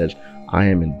al-Nasari says, I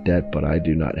am in debt, but I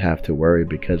do not have to worry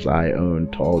because I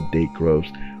own tall date groves,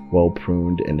 well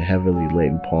pruned and heavily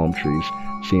laden palm trees,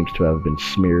 seems to have been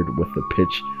smeared with the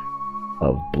pitch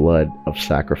of blood of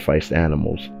sacrificed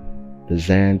animals. The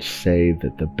Zanj say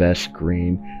that the best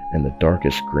green and the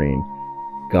darkest green,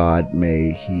 God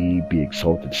may he be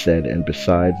exalted said, and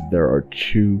besides there are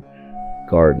 2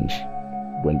 gardens,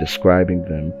 when describing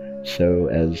them so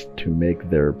as to make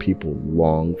their people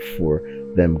long for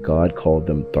them, God called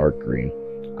them dark green.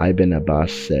 Ibn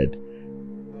Abbas said,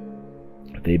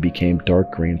 they became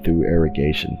dark green through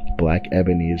irrigation. Black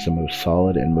ebony is the most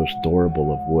solid and most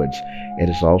durable of woods. It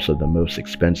is also the most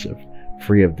expensive,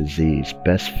 free of disease,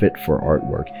 best fit for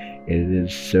artwork. It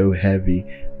is so heavy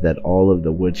that all of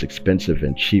the wood's expensive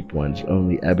and cheap ones,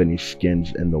 only ebony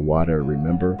skins in the water.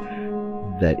 Remember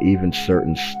that even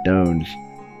certain stones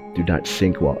do not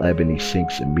sink while ebony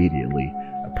sinks immediately.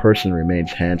 A person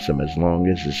remains handsome as long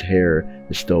as his hair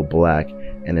is still black,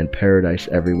 and in paradise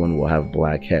everyone will have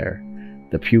black hair.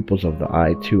 The pupils of the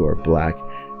eye too are black,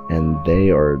 and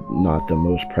they are not the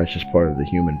most precious part of the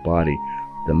human body.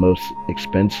 The most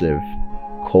expensive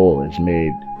coal is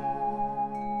made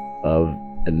of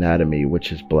anatomy,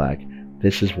 which is black.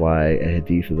 This is why a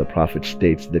hadith of the Prophet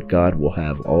states that God will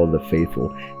have all the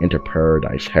faithful enter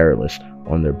paradise hairless,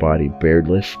 on their body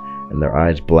beardless, and their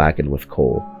eyes blackened with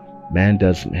coal. Man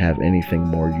doesn't have anything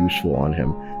more useful on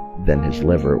him than his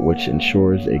liver, which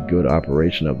ensures a good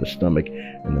operation of the stomach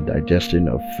and the digestion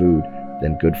of food.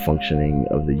 Then good functioning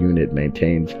of the unit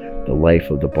maintains the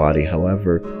life of the body.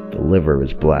 However, the liver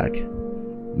is black.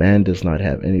 Man does not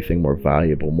have anything more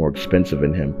valuable, more expensive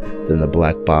in him than the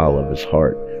black bile of his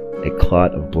heart, a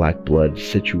clot of black blood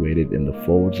situated in the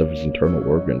folds of his internal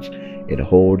organs. It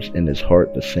holds in his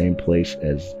heart the same place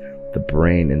as the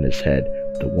brain in his head.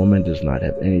 The woman does not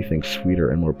have anything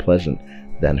sweeter and more pleasant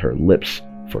than her lips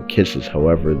for kisses.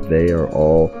 However, they are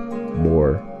all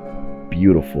more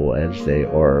beautiful as they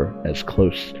are as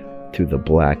close to the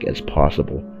black as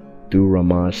possible.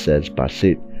 Durrahman says,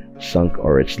 Basit, sunk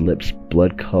are its lips,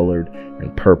 blood-colored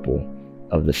and purple.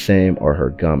 Of the same are her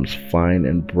gums, fine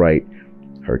and bright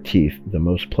her teeth. The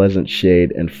most pleasant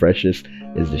shade and freshest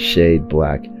is the shade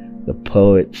black. The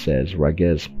poet says,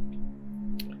 Rages,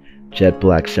 jet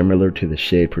black, similar to the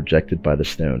shade projected by the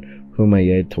stone.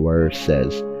 Humayed Tawar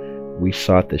says, we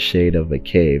sought the shade of a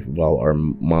cave, while our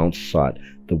mounts sought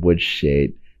the wood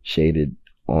shaded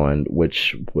on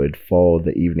which would fall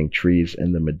the evening trees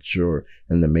and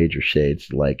the major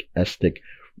shades, like ascetic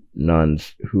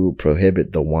nuns who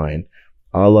prohibit the wine.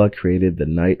 Allah created the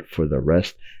night for the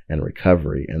rest and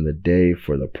recovery, and the day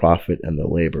for the profit and the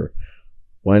labor.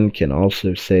 One can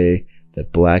also say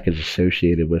that black is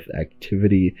associated with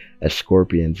activity, as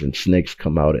scorpions and snakes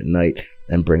come out at night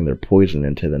and bring their poison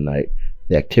into the night.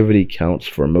 The activity counts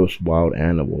for most wild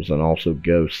animals and also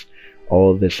ghosts.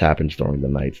 All of this happens during the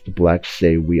nights. The blacks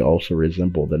say we also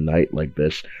resemble the night like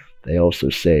this. They also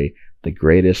say the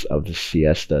greatest of the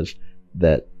siestas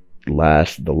that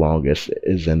last the longest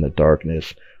is in the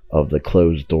darkness of the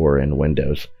closed door and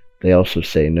windows. They also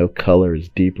say no color is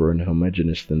deeper and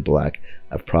homogeneous than black,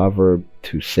 a proverb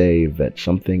to say that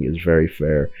something is very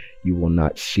fair. You will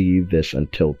not see this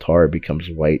until tar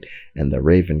becomes white and the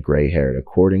raven gray-haired.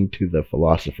 According to the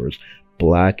philosophers,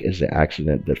 black is the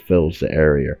accident that fills the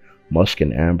area. Musk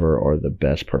and amber are the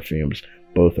best perfumes.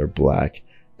 Both are black,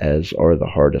 as are the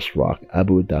hardest rock.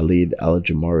 Abu Dalid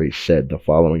al-Jamari said the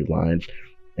following lines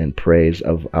in praise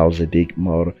of al-Zaddiq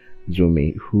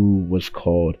Marzumi, who was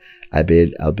called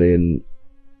Abid al-Bin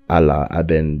Allah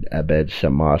Abin Abed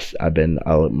Shamas Abin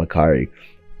al-Makari.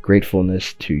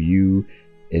 Gratefulness to you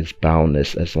is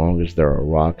boundless as long as there are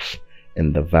rocks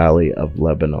in the valley of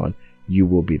Lebanon. You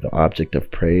will be the object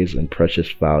of praise and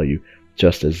precious value,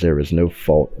 just as there is no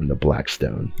fault in the black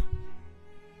stone.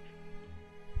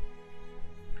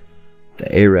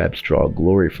 The Arabs draw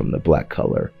glory from the black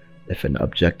color. If an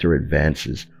objector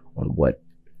advances on what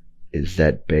is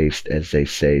that based, as they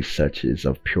say, such is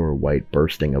of pure white,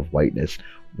 bursting of whiteness,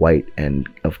 white and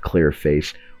of clear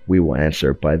face, we will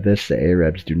answer, by this the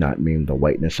Arabs do not mean the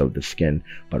whiteness of the skin,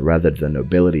 but rather the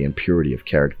nobility and purity of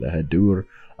character. The Hadur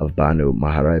of Banu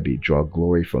Maharabi draw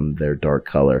glory from their dark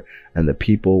color, and the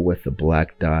people with the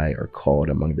black dye are called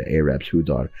among the Arabs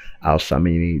Hudar.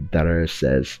 Al-Samini Darar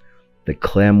says, the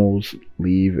camels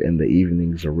leave in the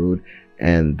evening Zarud,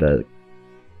 and the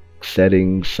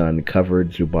setting sun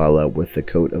covered Zubala with the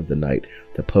coat of the night.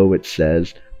 The poet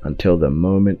says, until the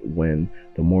moment when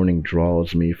the morning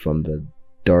draws me from the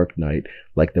dark night,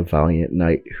 like the valiant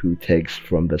knight who takes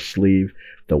from the sleeve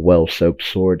the well-soaked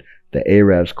sword, The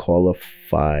Arabs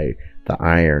qualify the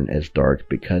iron as dark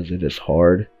because it is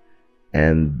hard,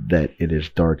 and that it is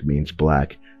dark means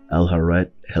black. Al-Harat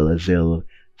Helazil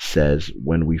says,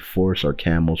 when we force our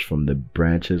camels from the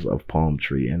branches of palm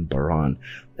tree in Bahrain,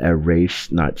 a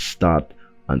race not stopped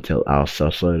until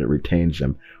Al-Sasad retains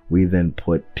them, we then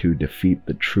put to defeat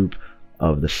the troop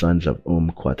of the sons of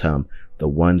Qatam, the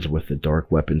ones with the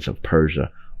dark weapons of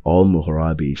Persia.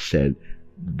 Al-Muharabi said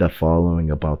the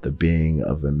following about the being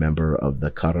of a member of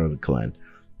the Qarar clan.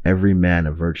 Every man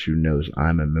of virtue knows I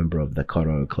am a member of the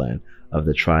Qarar clan, of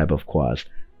the tribe of Qaz,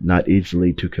 not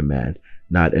easily to command,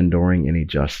 not enduring any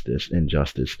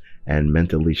injustice, and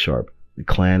mentally sharp. The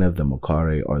clan of the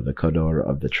Muqari are the Qadar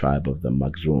of the tribe of the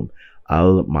Makhzum.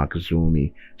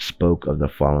 Al-Makhzumi spoke of the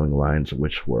following lines,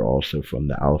 which were also from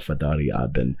the Al-Fadari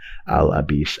ibn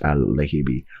Al-Abis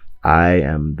al-Lahibi. I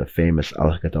am the famous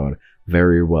Al-Qadar,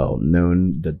 very well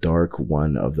known, the dark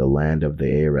one of the land of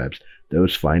the Arabs.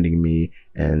 Those finding me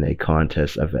in a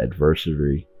contest of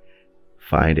adversary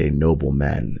find a noble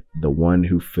man, the one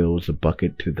who fills the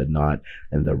bucket to the knot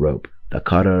and the rope. The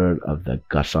Qadar of the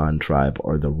Ghassan tribe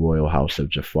are the royal house of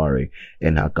Jafari.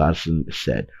 And Ghassan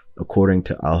said, according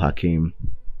to Al-Hakim,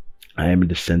 I am a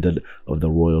descendant of the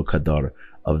royal Qadar,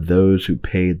 of those who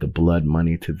paid the blood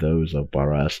money to those of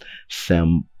Baras.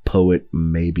 Some poet,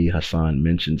 maybe Hassan,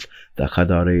 mentions the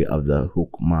Qadari of the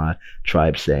Hukma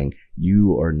tribe, saying,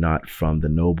 you are not from the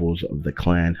nobles of the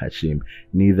clan Hashim,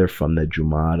 neither from the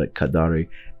Jumad Qadari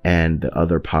and the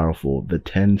other powerful. The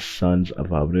 10 sons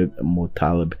of Abd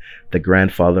Muttalib, the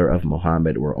grandfather of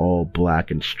Muhammad, were all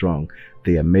black and strong.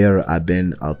 The Amir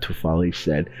Ibn al-Tufali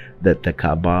said that the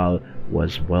Kaaba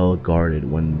was well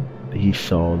guarded when he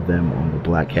saw them on the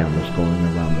black camels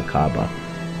going around the Kaaba.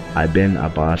 Ibn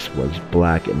Abbas was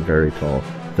black and very tall.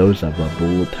 Those of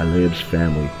Abu Talib's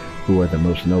family, who are the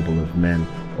most noble of men,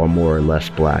 are more or less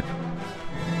black.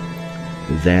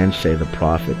 The Zanj say the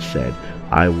Prophet said,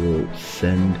 I will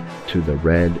send to the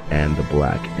red and the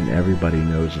black, and everybody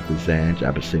knows that the Zanj,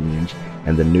 Abyssinians,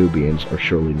 and the Nubians are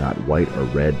surely not white or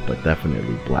red, but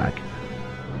definitely black.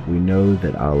 We know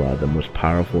that Allah, the most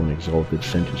powerful and exalted,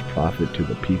 sent his Prophet to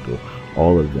the people,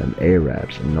 all of them,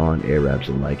 Arabs and non-Arabs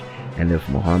alike, and if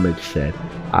Muhammad said,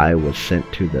 I was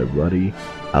sent to the ruddy,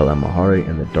 al-Mahari,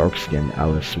 and the dark-skinned,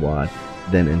 al-Aswad,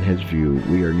 then in his view,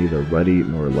 we are neither ruddy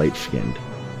nor light-skinned.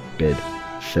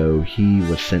 So he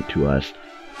was sent to us.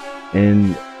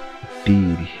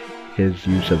 Indeed, his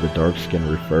use of the dark skin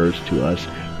refers to us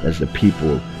as the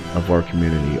people of our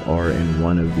community are in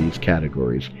one of these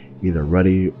categories, either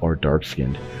ruddy or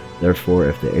dark-skinned. Therefore,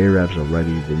 if the Arabs are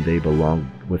ruddy, then they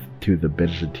belong to the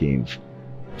Byzantines,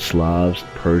 Slavs,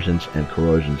 Persians, and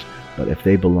Croatians. But if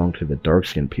they belong to the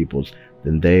dark-skinned peoples,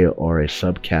 then they are a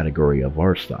subcategory of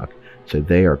our stock. So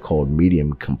they are called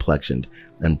medium complexioned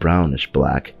and brownish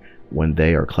black when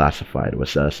they are classified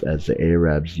with us, as the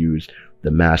Arabs used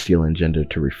the masculine gender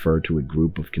to refer to a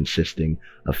group consisting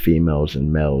of females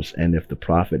and males. And if the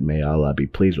Prophet, may Allah be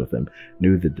pleased with him,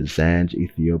 knew that the Zanj,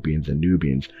 Ethiopians, and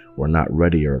Nubians were not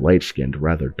ruddy or light-skinned,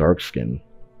 rather dark-skinned,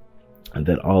 and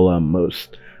that Allah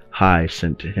Most High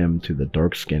sent to him to the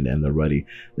dark-skinned and the ruddy,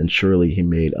 then surely he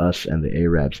made us and the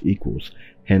Arabs equals.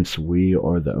 Hence we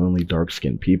are the only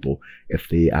dark-skinned people. If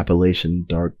the appellation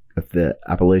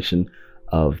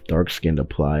of dark-skinned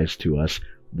applies to us,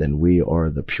 then we are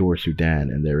the pure Sudan,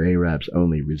 and their Arabs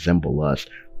only resemble us.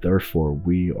 Therefore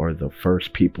we are the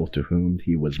first people to whom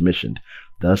he was missioned.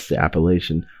 Thus the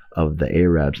appellation of the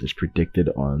Arabs is predicted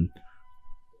on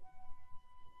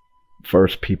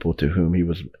first people to whom he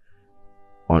was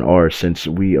on ours, since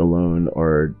we alone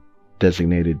are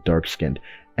designated dark-skinned,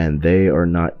 and they are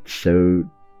not so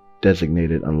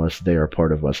designated unless they are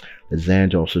part of us. The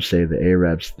Zanj also say the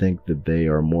Arabs think that they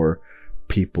are more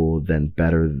people than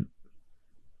better,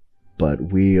 but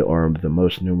we are the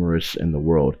most numerous in the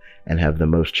world and have the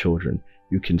most children.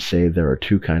 You can say there are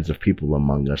two kinds of people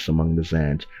among us, among the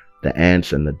Zanj, the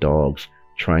ants and the dogs.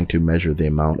 Trying to measure the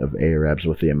amount of Arabs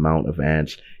with the amount of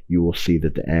ants, you will see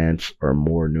that the ants are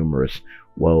more numerous.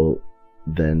 Well,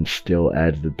 then still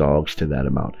adds the dogs to that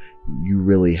amount. You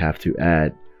really have to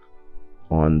add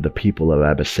on the people of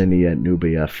Abyssinia,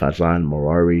 Nubia, Fazan,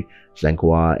 Morari,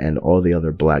 Zangwa, and all the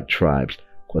other black tribes.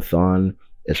 Qathan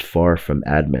is far from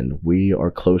Admin. We are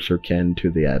closer kin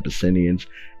to the Abyssinians,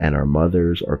 and our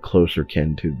mothers are closer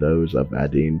kin to those of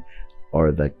Adin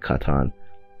or the Qatan.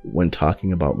 When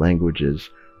talking about languages,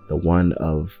 the one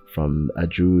from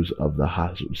Ajuz of the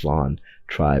Hazan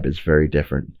tribe is very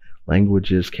different.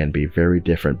 Languages can be very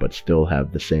different but still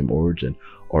have the same origin,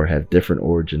 or have different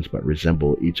origins but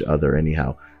resemble each other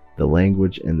anyhow. The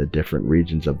language in the different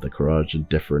regions of the Karajan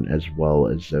differ as well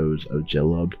as those of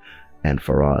Jalab and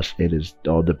Faras.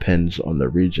 All depends on the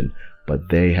region, but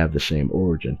they have the same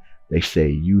origin. They say,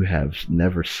 you have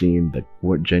never seen the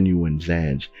genuine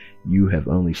Zanj, you have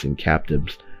only seen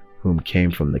captives whom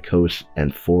came from the coasts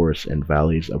and forests and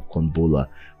valleys of Kumbula,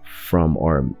 from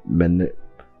our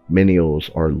menials,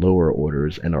 our lower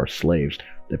orders, and our slaves.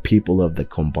 The people of the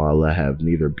Kumbala have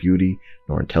neither beauty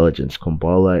nor intelligence.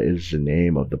 Kumbala is the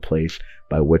name of the place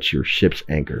by which your ships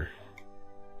anchor.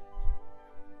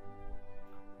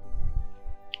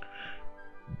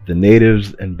 The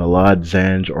natives in Balad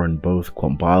Zanj are in both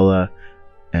Kumbala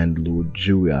and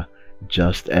Lujuya,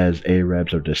 just as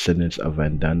Arabs are descendants of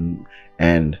Andan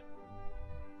and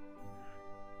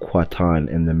Quatan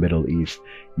in the Middle East.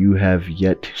 You have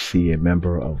yet to see a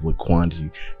member of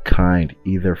Likwandi kind,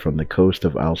 either from the coast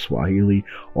of Al-Swahili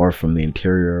or from the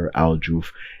interior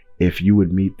Al-Juf. If you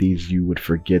would meet these, you would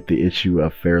forget the issue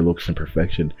of fair looks and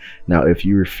perfection. Now, if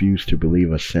you refuse to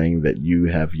believe us, saying that you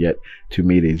have yet to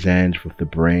meet a Zanj with the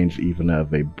brains even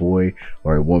of a boy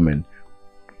or a woman,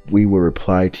 we will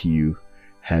reply to you,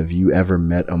 have you ever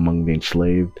met among the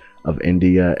enslaved of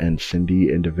India and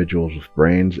Sindhi individuals with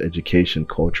brains, education,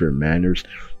 culture, and manners,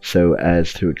 so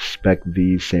as to expect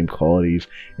these same qualities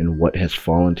in what has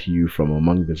fallen to you from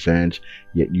among the Zanj?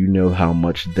 Yet you know how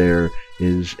much there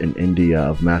is in India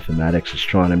of mathematics,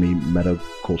 astronomy,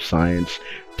 medical science,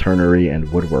 turnery,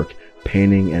 and woodwork,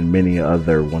 painting, and many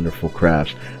other wonderful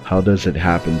crafts. How does it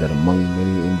happen that among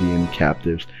many Indian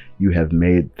captives you have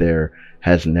made there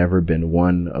has never been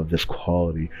one of this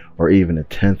quality, or even a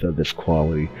tenth of this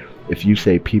quality? If you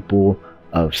say people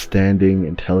of standing,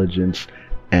 intelligence,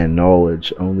 and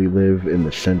knowledge only live in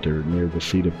the center, near the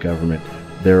seat of government,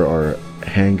 there are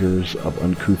hangers of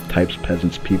uncouth types,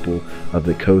 peasants, people of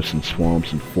the coasts and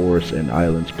swamps and forests and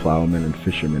islands, plowmen and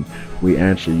fishermen. We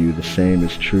answer you, the same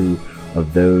is true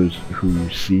of those who you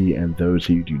see and those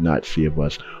who you do not see of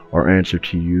us. Our answer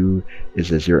to you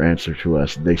is as your answer to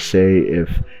us. They say, if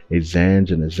a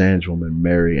Zanj and a Zanj woman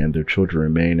marry and their children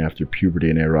remain after puberty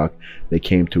in Iraq, they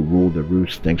came to rule the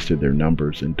roost thanks to their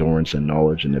numbers, endurance, and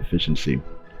knowledge and efficiency.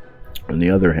 On the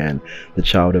other hand, the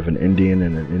child of an Indian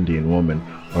and an Indian woman,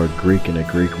 or a Greek and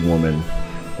a Greek woman,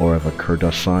 or of a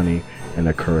Kurdistani and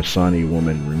a Khorasani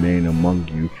woman remain among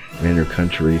you and in your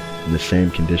country in the same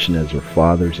condition as their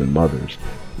fathers and mothers.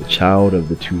 The child of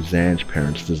the two Zanj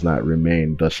parents does not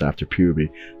remain thus after puberty,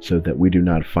 so that we do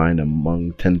not find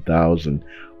among 10,000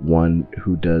 one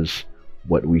who does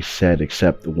what we said,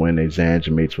 except when a Zanj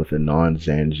mates with a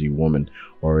non-Zanji woman,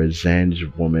 or a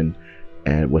Zanj woman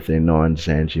and with a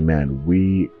non-Zanji man.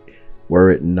 Were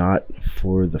it not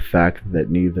for the fact that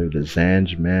neither the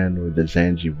Zanj man nor the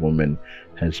Zanji woman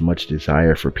has much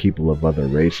desire for people of other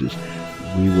races,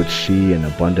 we would see an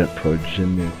abundant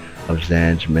progeny of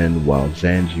Zanj men, while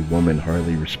Zanji women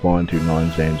hardly respond to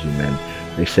non-Zanji men.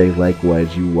 They say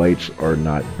likewise, you whites are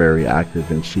not very active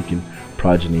in seeking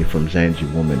progeny from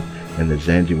Zanji women, and the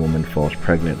Zanji woman falls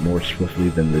pregnant more swiftly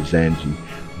than the Zanji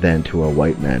than to a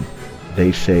white man.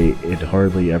 They say it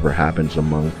hardly ever happens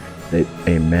among that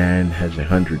a man has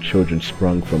 100 children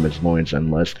sprung from his loins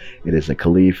unless it is a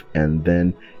caliph, and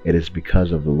then it is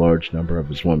because of the large number of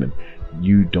his women.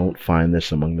 You don't find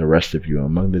this among the rest of you.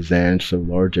 Among the Zanj, so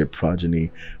large a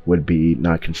progeny would be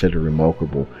not considered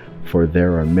remarkable, for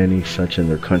there are many such in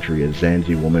their country. A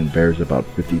Zanji woman bears about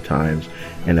 50 times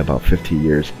in about 50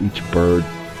 years, each bird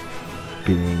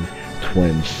being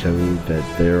twins, so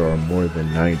that there are more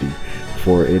than 90.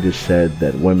 For it is said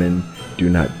that women do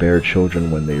not bear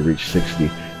children when they reach 60,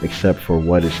 except for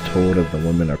what is told of the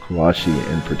women of Karachi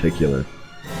in particular.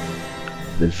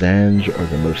 The Zanj are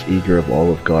the most eager of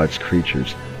all of God's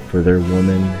creatures, for their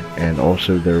women, and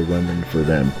also their women for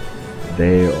them.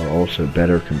 They are also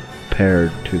better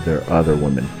compared to their other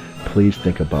women. Please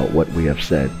think about what we have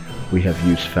said. We have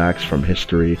used facts from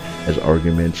history as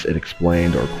arguments, and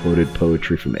explained or quoted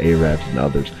poetry from Arabs and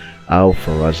others.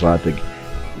 Al-Farazati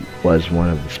was one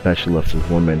of the specialists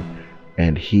of women,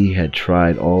 and he had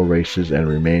tried all races and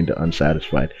remained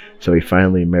unsatisfied. So he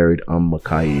finally married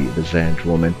Makai, the Zanj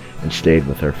woman, and stayed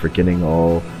with her, forgetting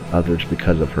all others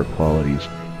because of her qualities.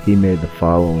 He made the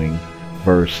following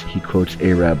verse. He quotes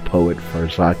Arab poet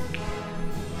Farzak: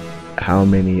 how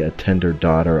many a tender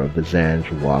daughter of the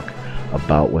Zanj walk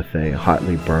about with a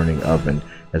hotly burning oven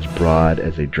as broad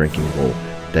as a drinking bowl.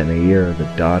 Then a year, the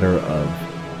daughter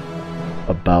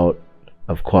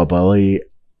of Kwabali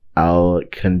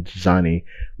al-Kanzani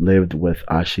lived with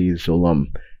Ashi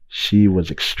Zulum. She was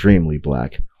extremely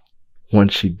black.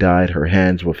 Once she dyed her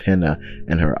hands with henna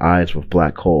and her eyes with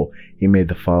black coal. He made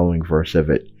the following verse of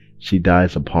it. She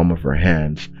dyes the palm of her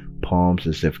hands palms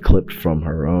as if clipped from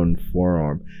her own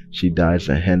forearm. She dyes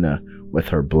a henna with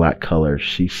her black color.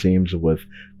 She seams with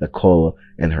the kola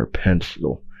in her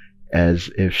pencil, as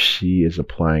if she is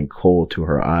applying coal to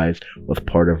her eyes with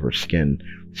part of her skin.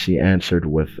 She answered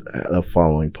with the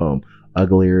following poem: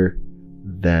 uglier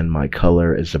than my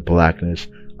color is the blackness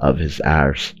of his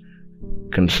arse,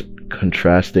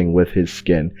 contrasting with his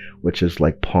skin, which is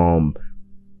like palm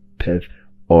pith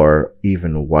or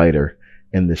even whiter.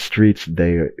 In the streets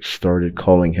they started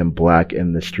calling him black,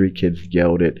 and the street kids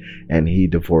yelled it, and he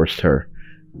divorced her.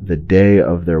 The day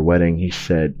of their wedding he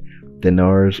said,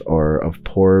 dinars are of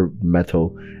poor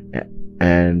metal,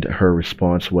 and her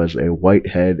response was, a white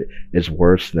head is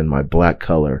worse than my black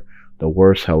color. The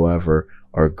worst, however,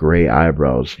 are gray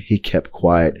eyebrows. He kept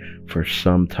quiet for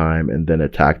some time and then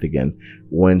attacked again.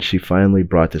 When she finally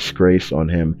brought disgrace on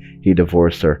him, he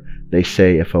divorced her. They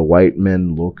say if a white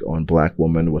man look on black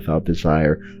woman without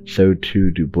desire, so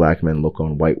too do black men look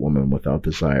on white women without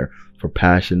desire. For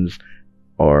passions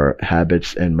are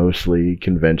habits and mostly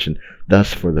convention.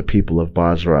 Thus for the people of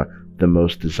Basra, the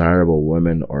most desirable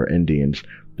women are Indians,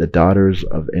 the daughters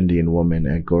of Indian women,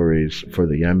 and Ghoris. For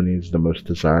the Yemenis, the most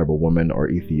desirable women are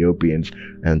Ethiopians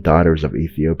and daughters of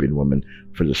Ethiopian women.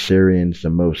 For the Syrians, the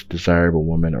most desirable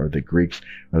women are the Greeks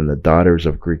and the daughters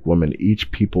of Greek women. Each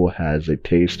people has a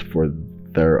taste for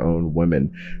their own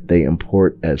women. They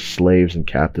import as slaves and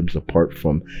captives apart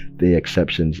from the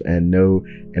exceptions, and no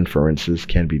inferences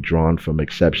can be drawn from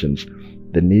exceptions.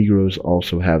 The Negroes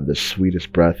also have the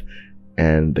sweetest breath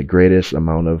and the greatest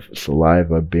amount of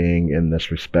saliva, being in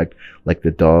this respect like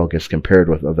the dog as compared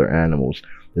with other animals.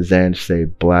 The Zanj say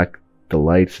black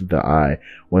delights the eye.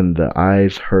 When the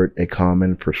eyes hurt, a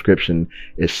common prescription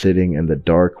is sitting in the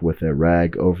dark with a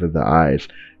rag over the eyes.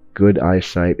 Good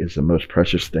eyesight is the most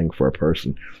precious thing for a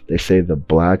person. They say the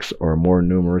blacks are more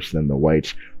numerous than the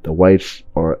whites. The whites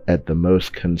are at the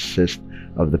most consist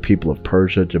of the people of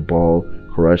Persia, Jabal,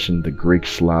 Croatian, the Greeks,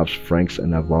 Slavs, Franks,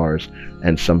 and Avars,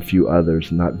 and some few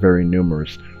others, not very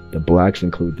numerous. The blacks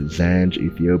include the Zanj,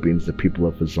 Ethiopians, the people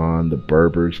of Fezzan, the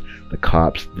Berbers, the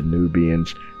Copts, the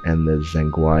Nubians, and the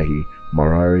Zangwahi,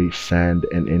 Marari, Sand,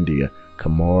 and India,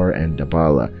 Kamar and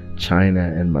Dabala, China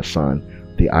and Masan.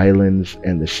 The islands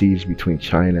and the seas between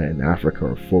China and Africa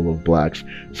are full of blacks,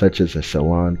 such as the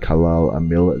Ceylon, Kalal,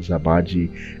 Amil,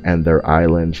 Zabaji, and their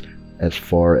islands as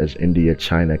far as India,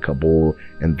 China, Kabul,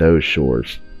 and those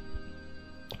shores.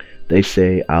 They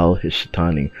say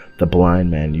Al-Hishtani, the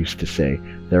blind man, used to say,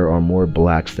 there are more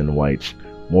blacks than whites,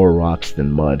 more rocks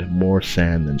than mud, more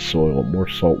sand than soil, more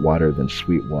salt water than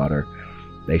sweet water.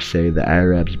 They say the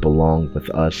Arabs belong with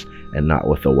us and not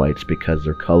with the whites because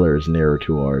their color is nearer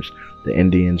to ours. The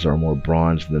Indians are more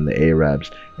bronze than the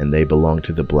Arabs, and they belong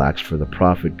to the blacks. For the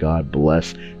prophet, God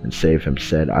bless and save him,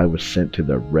 said, I was sent to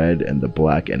the red and the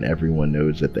black, and everyone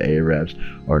knows that the Arabs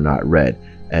are not red,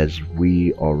 as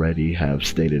we already have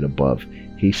stated above.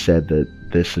 He said that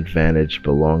this advantage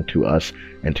belonged to us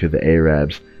and to the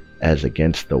Arabs as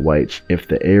against the whites. If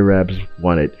the Arabs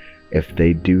want it, if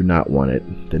they do not want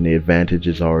it, then the advantage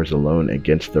is ours alone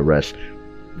against the rest.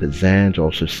 The Zanj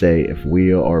also say, if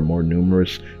we are more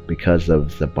numerous because of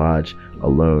Zabaj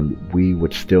alone, we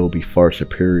would still be far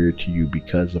superior to you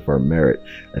because of our merit.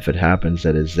 If it happens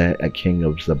that a king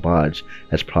of Zabaj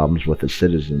has problems with his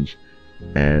citizens,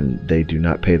 and they do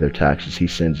not pay their taxes, he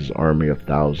sends his army of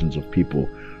thousands of people,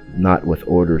 not with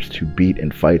orders to beat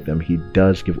and fight them. He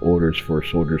does give orders for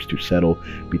soldiers to settle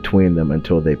between them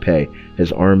until they pay.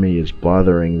 His army is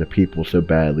bothering the people so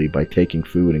badly by taking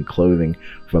food and clothing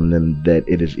from them that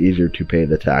it is easier to pay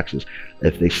the taxes.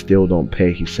 If they still don't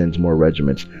pay, he sends more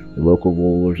regiments. The local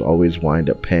rulers always wind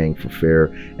up paying for fare,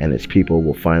 and its people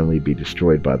will finally be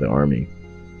destroyed by the army.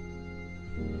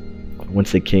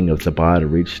 Once the king of Zabad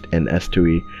reached an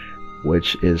estuary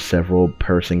which is several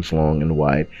persings long and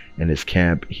wide. In his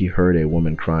camp he heard a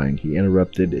woman crying. He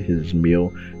interrupted his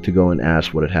meal to go and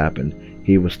ask what had happened.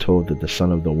 He was told that the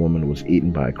son of the woman was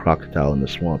eaten by a crocodile in the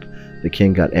swamp. The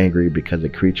king got angry because a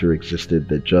creature existed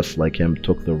that just like him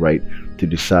took the right to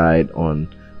decide on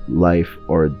life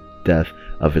or death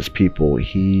of his people.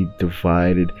 He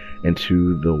dived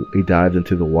into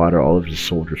the water. All of his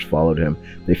soldiers followed him.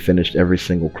 They finished every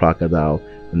single crocodile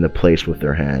in the place with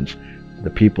their hands. The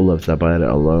people of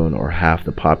Zabada alone are half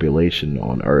the population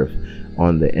on earth.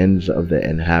 On the ends of the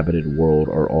inhabited world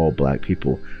are all black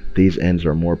people. These ends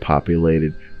are more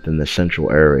populated than the central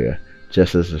area,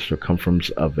 just as the circumference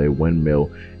of a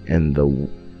windmill, and the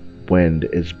wind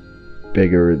is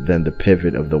bigger than the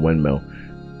pivot of the windmill.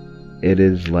 It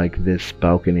is like this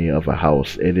balcony of a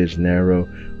house. It is narrow,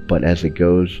 but as it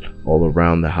goes all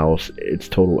around the house, its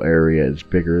total area is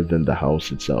bigger than the house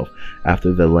itself.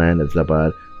 After the land of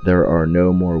Zabad, there are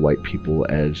no more white people,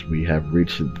 as we have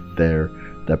reached there,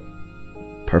 the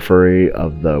periphery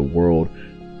of the world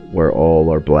where all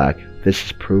are black. This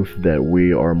is proof that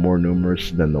we are more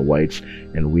numerous than the whites,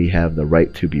 and we have the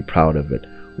right to be proud of it.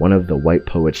 One of the white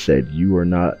poets said, "You are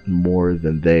not more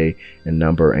than they in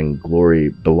number, and glory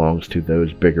belongs to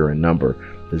those bigger in number."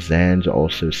 The Zanj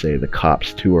also say the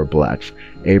Copts too are blacks.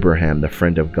 Abraham, the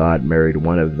friend of God, married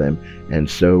one of them, and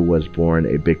so was born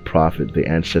a big prophet, the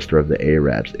ancestor of the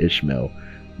Arabs. Ishmael,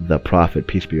 the prophet,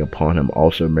 peace be upon him,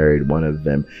 also married one of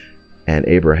them, and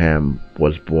Abraham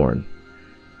was born.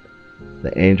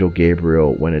 The angel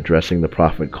Gabriel, when addressing the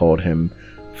prophet, called him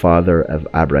father of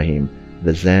Abraham.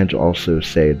 The Zanj also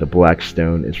say the black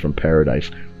stone is from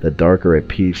paradise. The darker a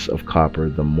piece of copper,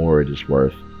 the more it is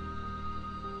worth.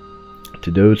 To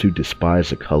those who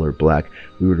despise the color black,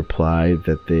 we would reply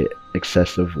that the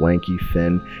excessive lanky,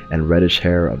 thin, and reddish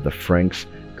hair of the Franks,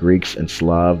 Greeks, and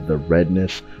Slav, the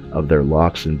redness of their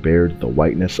locks and beards, the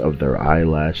whiteness of their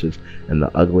eyelashes, and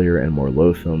the uglier and more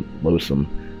loathsome.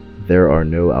 There are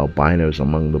no albinos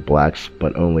among the blacks,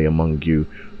 but only among you.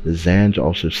 The Zanj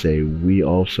also say, we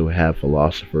also have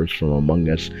philosophers from among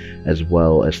us, as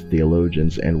well as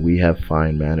theologians, and we have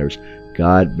fine manners.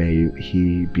 God, may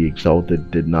he be exalted,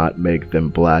 did not make them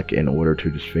black in order to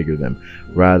disfigure them.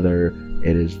 Rather,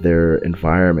 it is their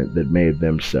environment that made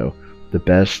them so. The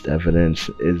best evidence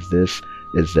is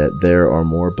that there are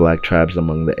more black tribes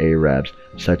among the Arabs,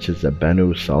 such as the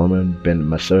Banu Solomon bin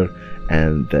Masr,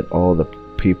 and that all the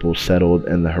people settled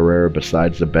in the Harar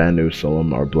besides the Banu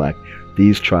Solomon are black.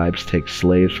 These tribes take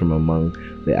slaves from among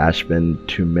the Ashban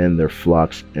to mend their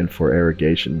flocks and for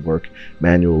irrigation work,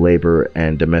 manual labor,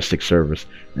 and domestic service,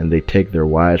 and they take their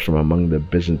wives from among the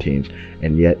Byzantines,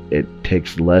 and yet it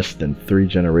takes less than 3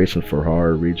 generations for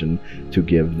our region to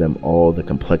give them all the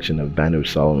complexion of Banu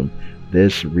Solomon.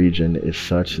 This region is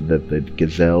such that the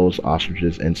gazelles,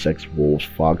 ostriches, insects, wolves,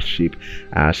 fox, sheep,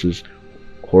 asses,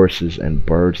 horses, and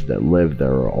birds that live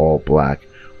there are all black.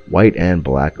 White and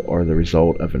black are the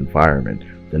result of environment,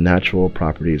 the natural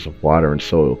properties of water and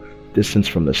soil, distance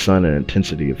from the sun and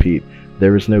intensity of heat.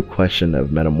 There is no question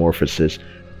of metamorphosis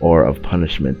or of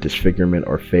punishment, disfigurement,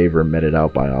 or favor meted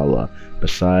out by Allah.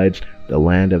 Besides, the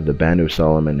land of the Banu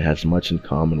Solomon has much in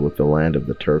common with the land of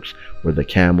the Turks, where the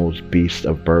camels, beasts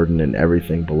of burden, and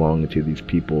everything belonging to these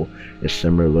people is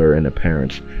similar in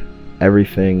appearance.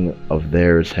 Everything of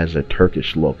theirs has a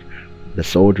Turkish look. The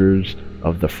soldiers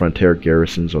of the frontier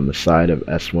garrisons on the side of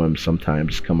Aswan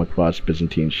sometimes come across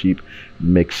Byzantine sheep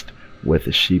mixed with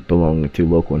the sheep belonging to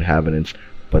local inhabitants,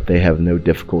 but they have no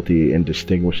difficulty in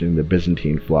distinguishing the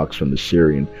Byzantine flocks from the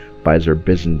Syrian by their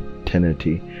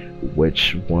Byzantinity,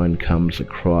 which one comes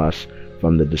across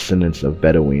from the descendants of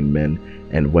Bedouin men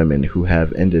and women who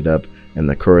have ended up in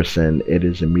the Khorasan. It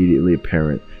is immediately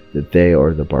apparent that they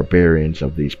are the barbarians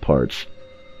of these parts.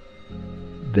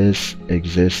 This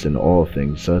exists in all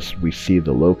things. Thus we see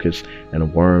the locusts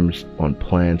and worms on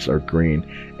plants are green,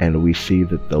 and we see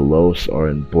that the loaves are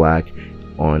in black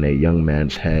on a young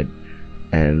man's head,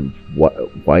 and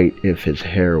white if his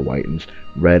hair whitens,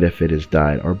 red if it is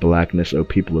dyed. Our blackness, O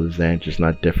people of Zanj, is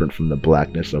not different from the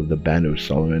blackness of the Banu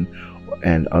Solomon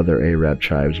and other Arab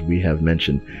tribes we have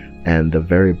mentioned, and the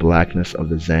very blackness of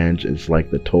the Zanj is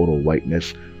like the total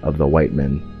whiteness of the white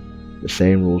men. The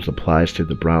same rules applies to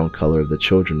the brown color of the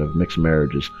children of mixed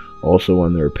marriages, also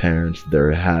on their appearance,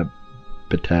 their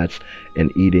habitats,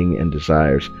 and eating and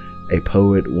desires. A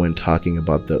poet, when talking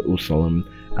about the Usalim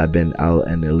ibn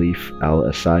al-Anilif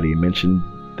al-Asadi, mentioned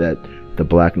that the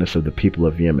blackness of the people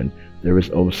of Yemen. There is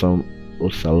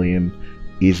Usalim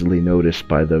easily noticed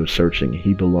by those searching.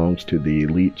 He belongs to the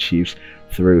elite chiefs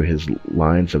through his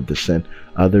lines of descent.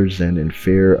 Others then, in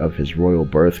fear of his royal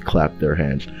birth, clap their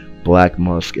hands. Black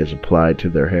musk is applied to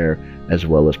their hair, as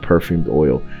well as perfumed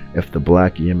oil. If the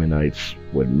black Yemenites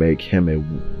would make him a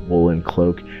woolen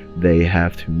cloak, they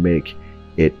have to make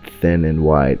it thin and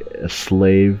wide. A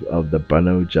slave of the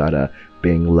Banu Jada,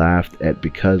 being laughed at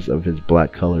because of his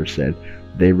black color, said,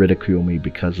 "They ridicule me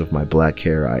because of my black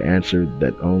hair." I answered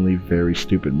that only very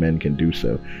stupid men can do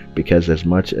so, because as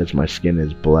much as my skin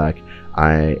is black,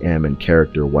 I am in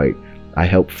character white. I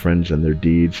help friends in their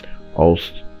deeds,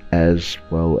 as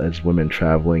well as women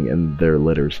traveling in their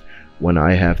litters. When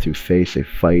I have to face a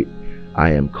fight,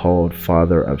 I am called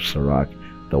father of Sarak.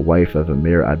 The wife of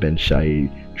Amir ibn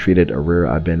Shahid treated Arir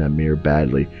ibn Amir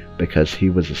badly because he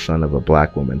was the son of a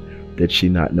black woman. Did she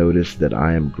not notice that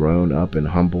I am grown up and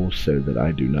humble, so that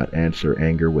I do not answer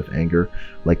anger with anger?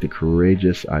 Like the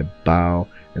courageous, I bow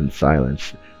in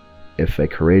silence. If a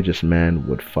courageous man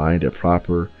would find it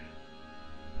proper,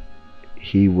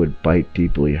 he would bite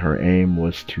deeply. Her aim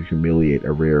was to humiliate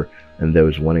a rear, and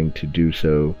those wanting to do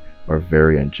so are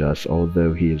very unjust.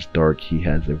 Although he is dark, he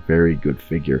has a very good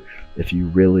figure. If you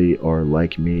really are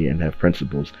like me and have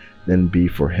principles, then be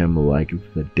for him like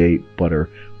the date butter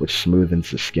which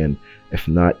smoothens the skin. If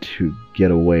not, to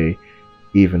get away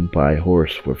even by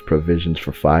horse with provisions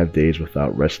for 5 days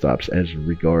without rest stops. As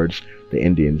regards the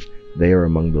Indians, they are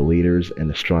among the leaders in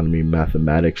astronomy,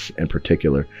 mathematics in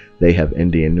particular. They have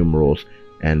Indian numerals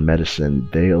and medicine.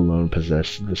 They alone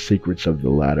possess the secrets of the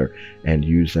latter and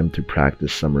use them to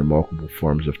practice some remarkable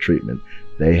forms of treatment.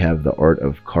 They have the art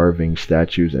of carving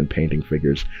statues and painting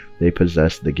figures. They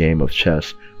possess the game of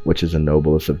chess, which is the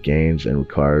noblest of games and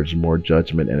requires more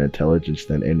judgment and intelligence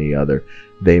than any other.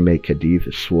 They make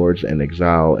Khedive swords and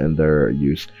exile in their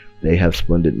use. They have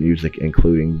splendid music,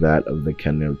 including that of the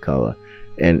kanilkala,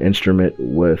 an instrument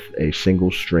with a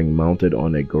single string mounted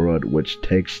on a garud which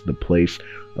takes the place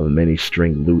of many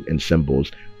string lute and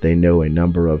cymbals. They know a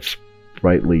number of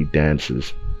sprightly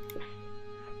dances.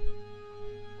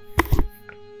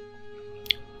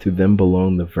 To them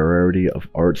belong the variety of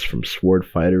arts, from sword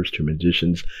fighters to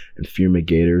magicians and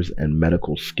fumigators and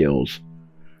medical skills.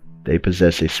 They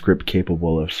possess a script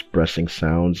capable of expressing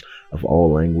sounds of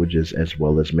all languages as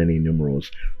well as many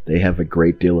numerals. They have a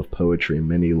great deal of poetry,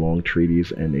 many long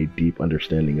treatises, and a deep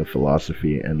understanding of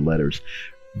philosophy and letters.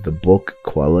 The book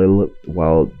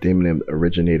while Daimon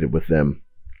originated with them.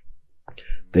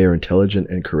 They are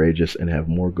intelligent and courageous and have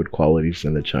more good qualities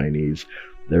than the Chinese.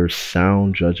 Their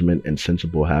sound judgment and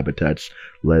sensible habitats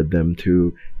led them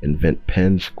to invent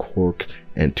pens, cork,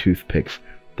 and toothpicks,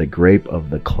 the grape of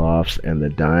the cloths, and the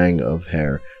dyeing of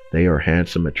hair. They are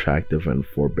handsome, attractive, and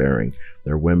forbearing.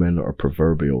 Their women are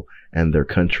proverbial, and their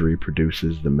country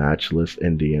produces the matchless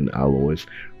Indian alloys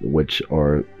which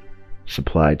are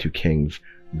supplied to kings.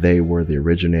 They were the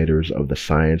originators of the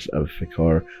science of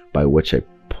fikar, by which a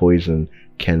poison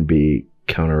can be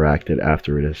counteracted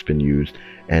after it has been used,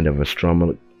 and of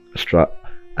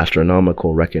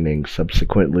astronomical reckoning,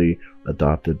 subsequently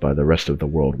adopted by the rest of the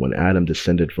world. When Adam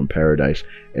descended from paradise,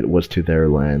 it was to their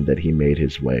land that he made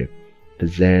his way. The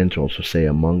Zans also say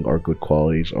among our good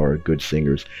qualities are good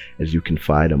singers, as you can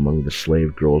find among the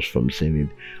slave girls from Sinid.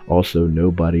 Also,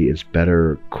 nobody is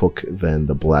better cook than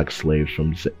the black slaves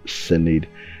from Sinid.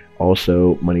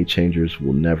 Also, money changers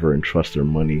will never entrust their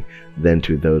money than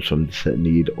to those from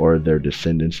Sinid or their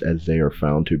descendants, as they are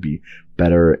found to be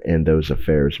better in those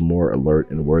affairs, more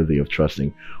alert and worthy of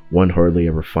trusting. One hardly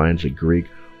ever finds a Greek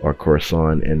or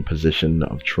Khorasan in position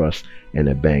of trust in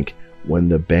a bank. When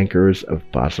the bankers of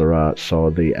Basra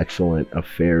saw the excellent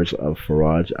affairs of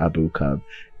Faraj Abu Kab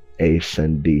a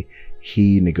Sindi,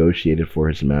 he negotiated for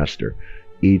his master.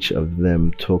 Each of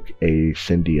them took a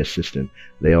Sindi assistant.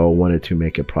 They all wanted to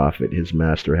make a profit his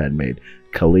master had made.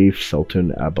 Caliph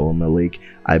Sultan Abul Malik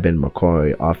ibn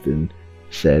Makoi often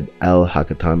said,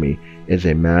 Al-Hakatami is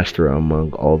a master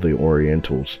among all the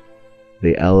Orientals.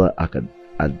 The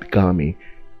Al-Adgami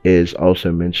is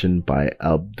also mentioned by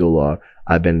Abdullah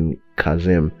ibn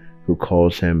Kazim, who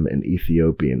calls him an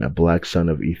Ethiopian, a black son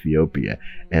of Ethiopia,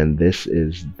 and this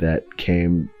is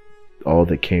all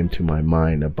that came to my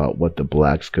mind about what the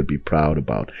blacks could be proud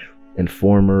about. In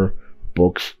former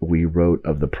books we wrote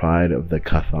of the pride of the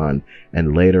Kathan,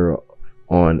 and later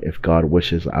on, if God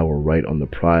wishes, I will write on the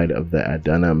pride of the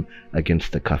Adanam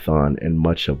against the Kathan, and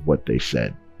much of what they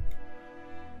said.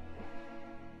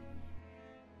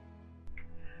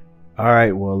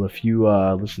 Alright, well, if you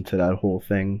listen to that whole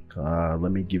thing,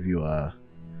 let me give you a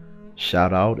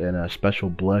shout out and a special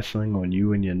blessing on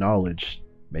you and your knowledge.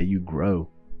 May you grow.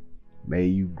 May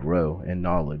you grow in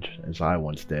knowledge, as I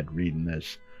once did reading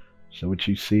this. So what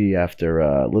you see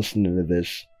after listening to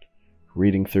this,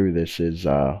 reading through this, is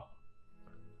a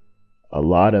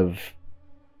lot of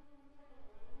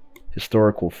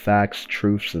historical facts,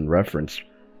 truths, and reference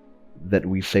that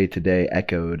we say today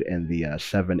echoed in the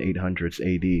 700s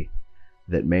AD,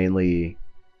 that mainly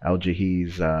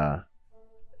Al-Jahiz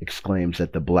exclaims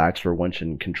that the blacks were once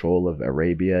in control of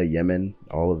Arabia, Yemen,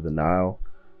 all of the Nile,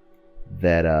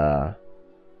 that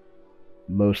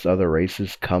most other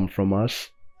races come from us,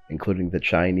 including the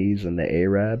Chinese and the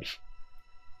Arabs.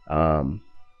 And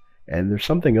there's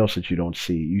something else that you don't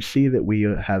see. You see that we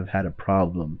have had a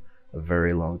problem a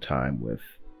very long time with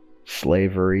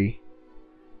slavery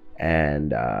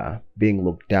and being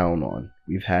looked down on.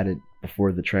 We've had it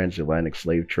before the transatlantic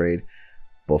slave trade,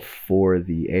 before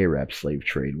the Arab slave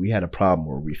trade. We had a problem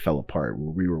where we fell apart,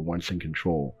 where we were once in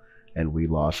control and we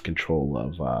lost control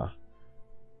of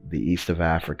the east of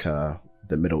Africa,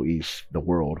 the Middle East, the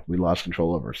world. We lost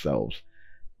control of ourselves.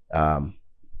 Um,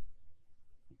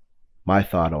 my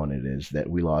thought on it is that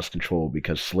we lost control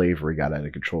because slavery got out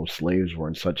of control. Slaves were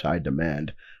in such high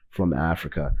demand from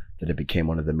Africa that it became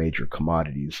one of the major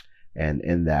commodities, and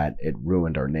in that it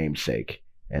ruined our namesake,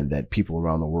 and that people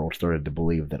around the world started to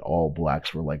believe that all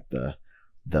blacks were like the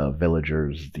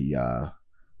villagers, the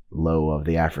low of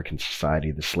the African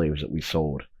society, the slaves that we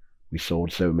sold. We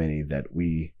sold so many that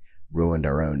we ruined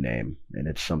our own name, and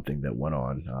it's something that went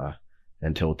on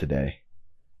until today.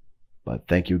 But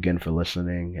thank you again for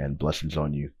listening, and blessings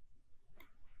on you.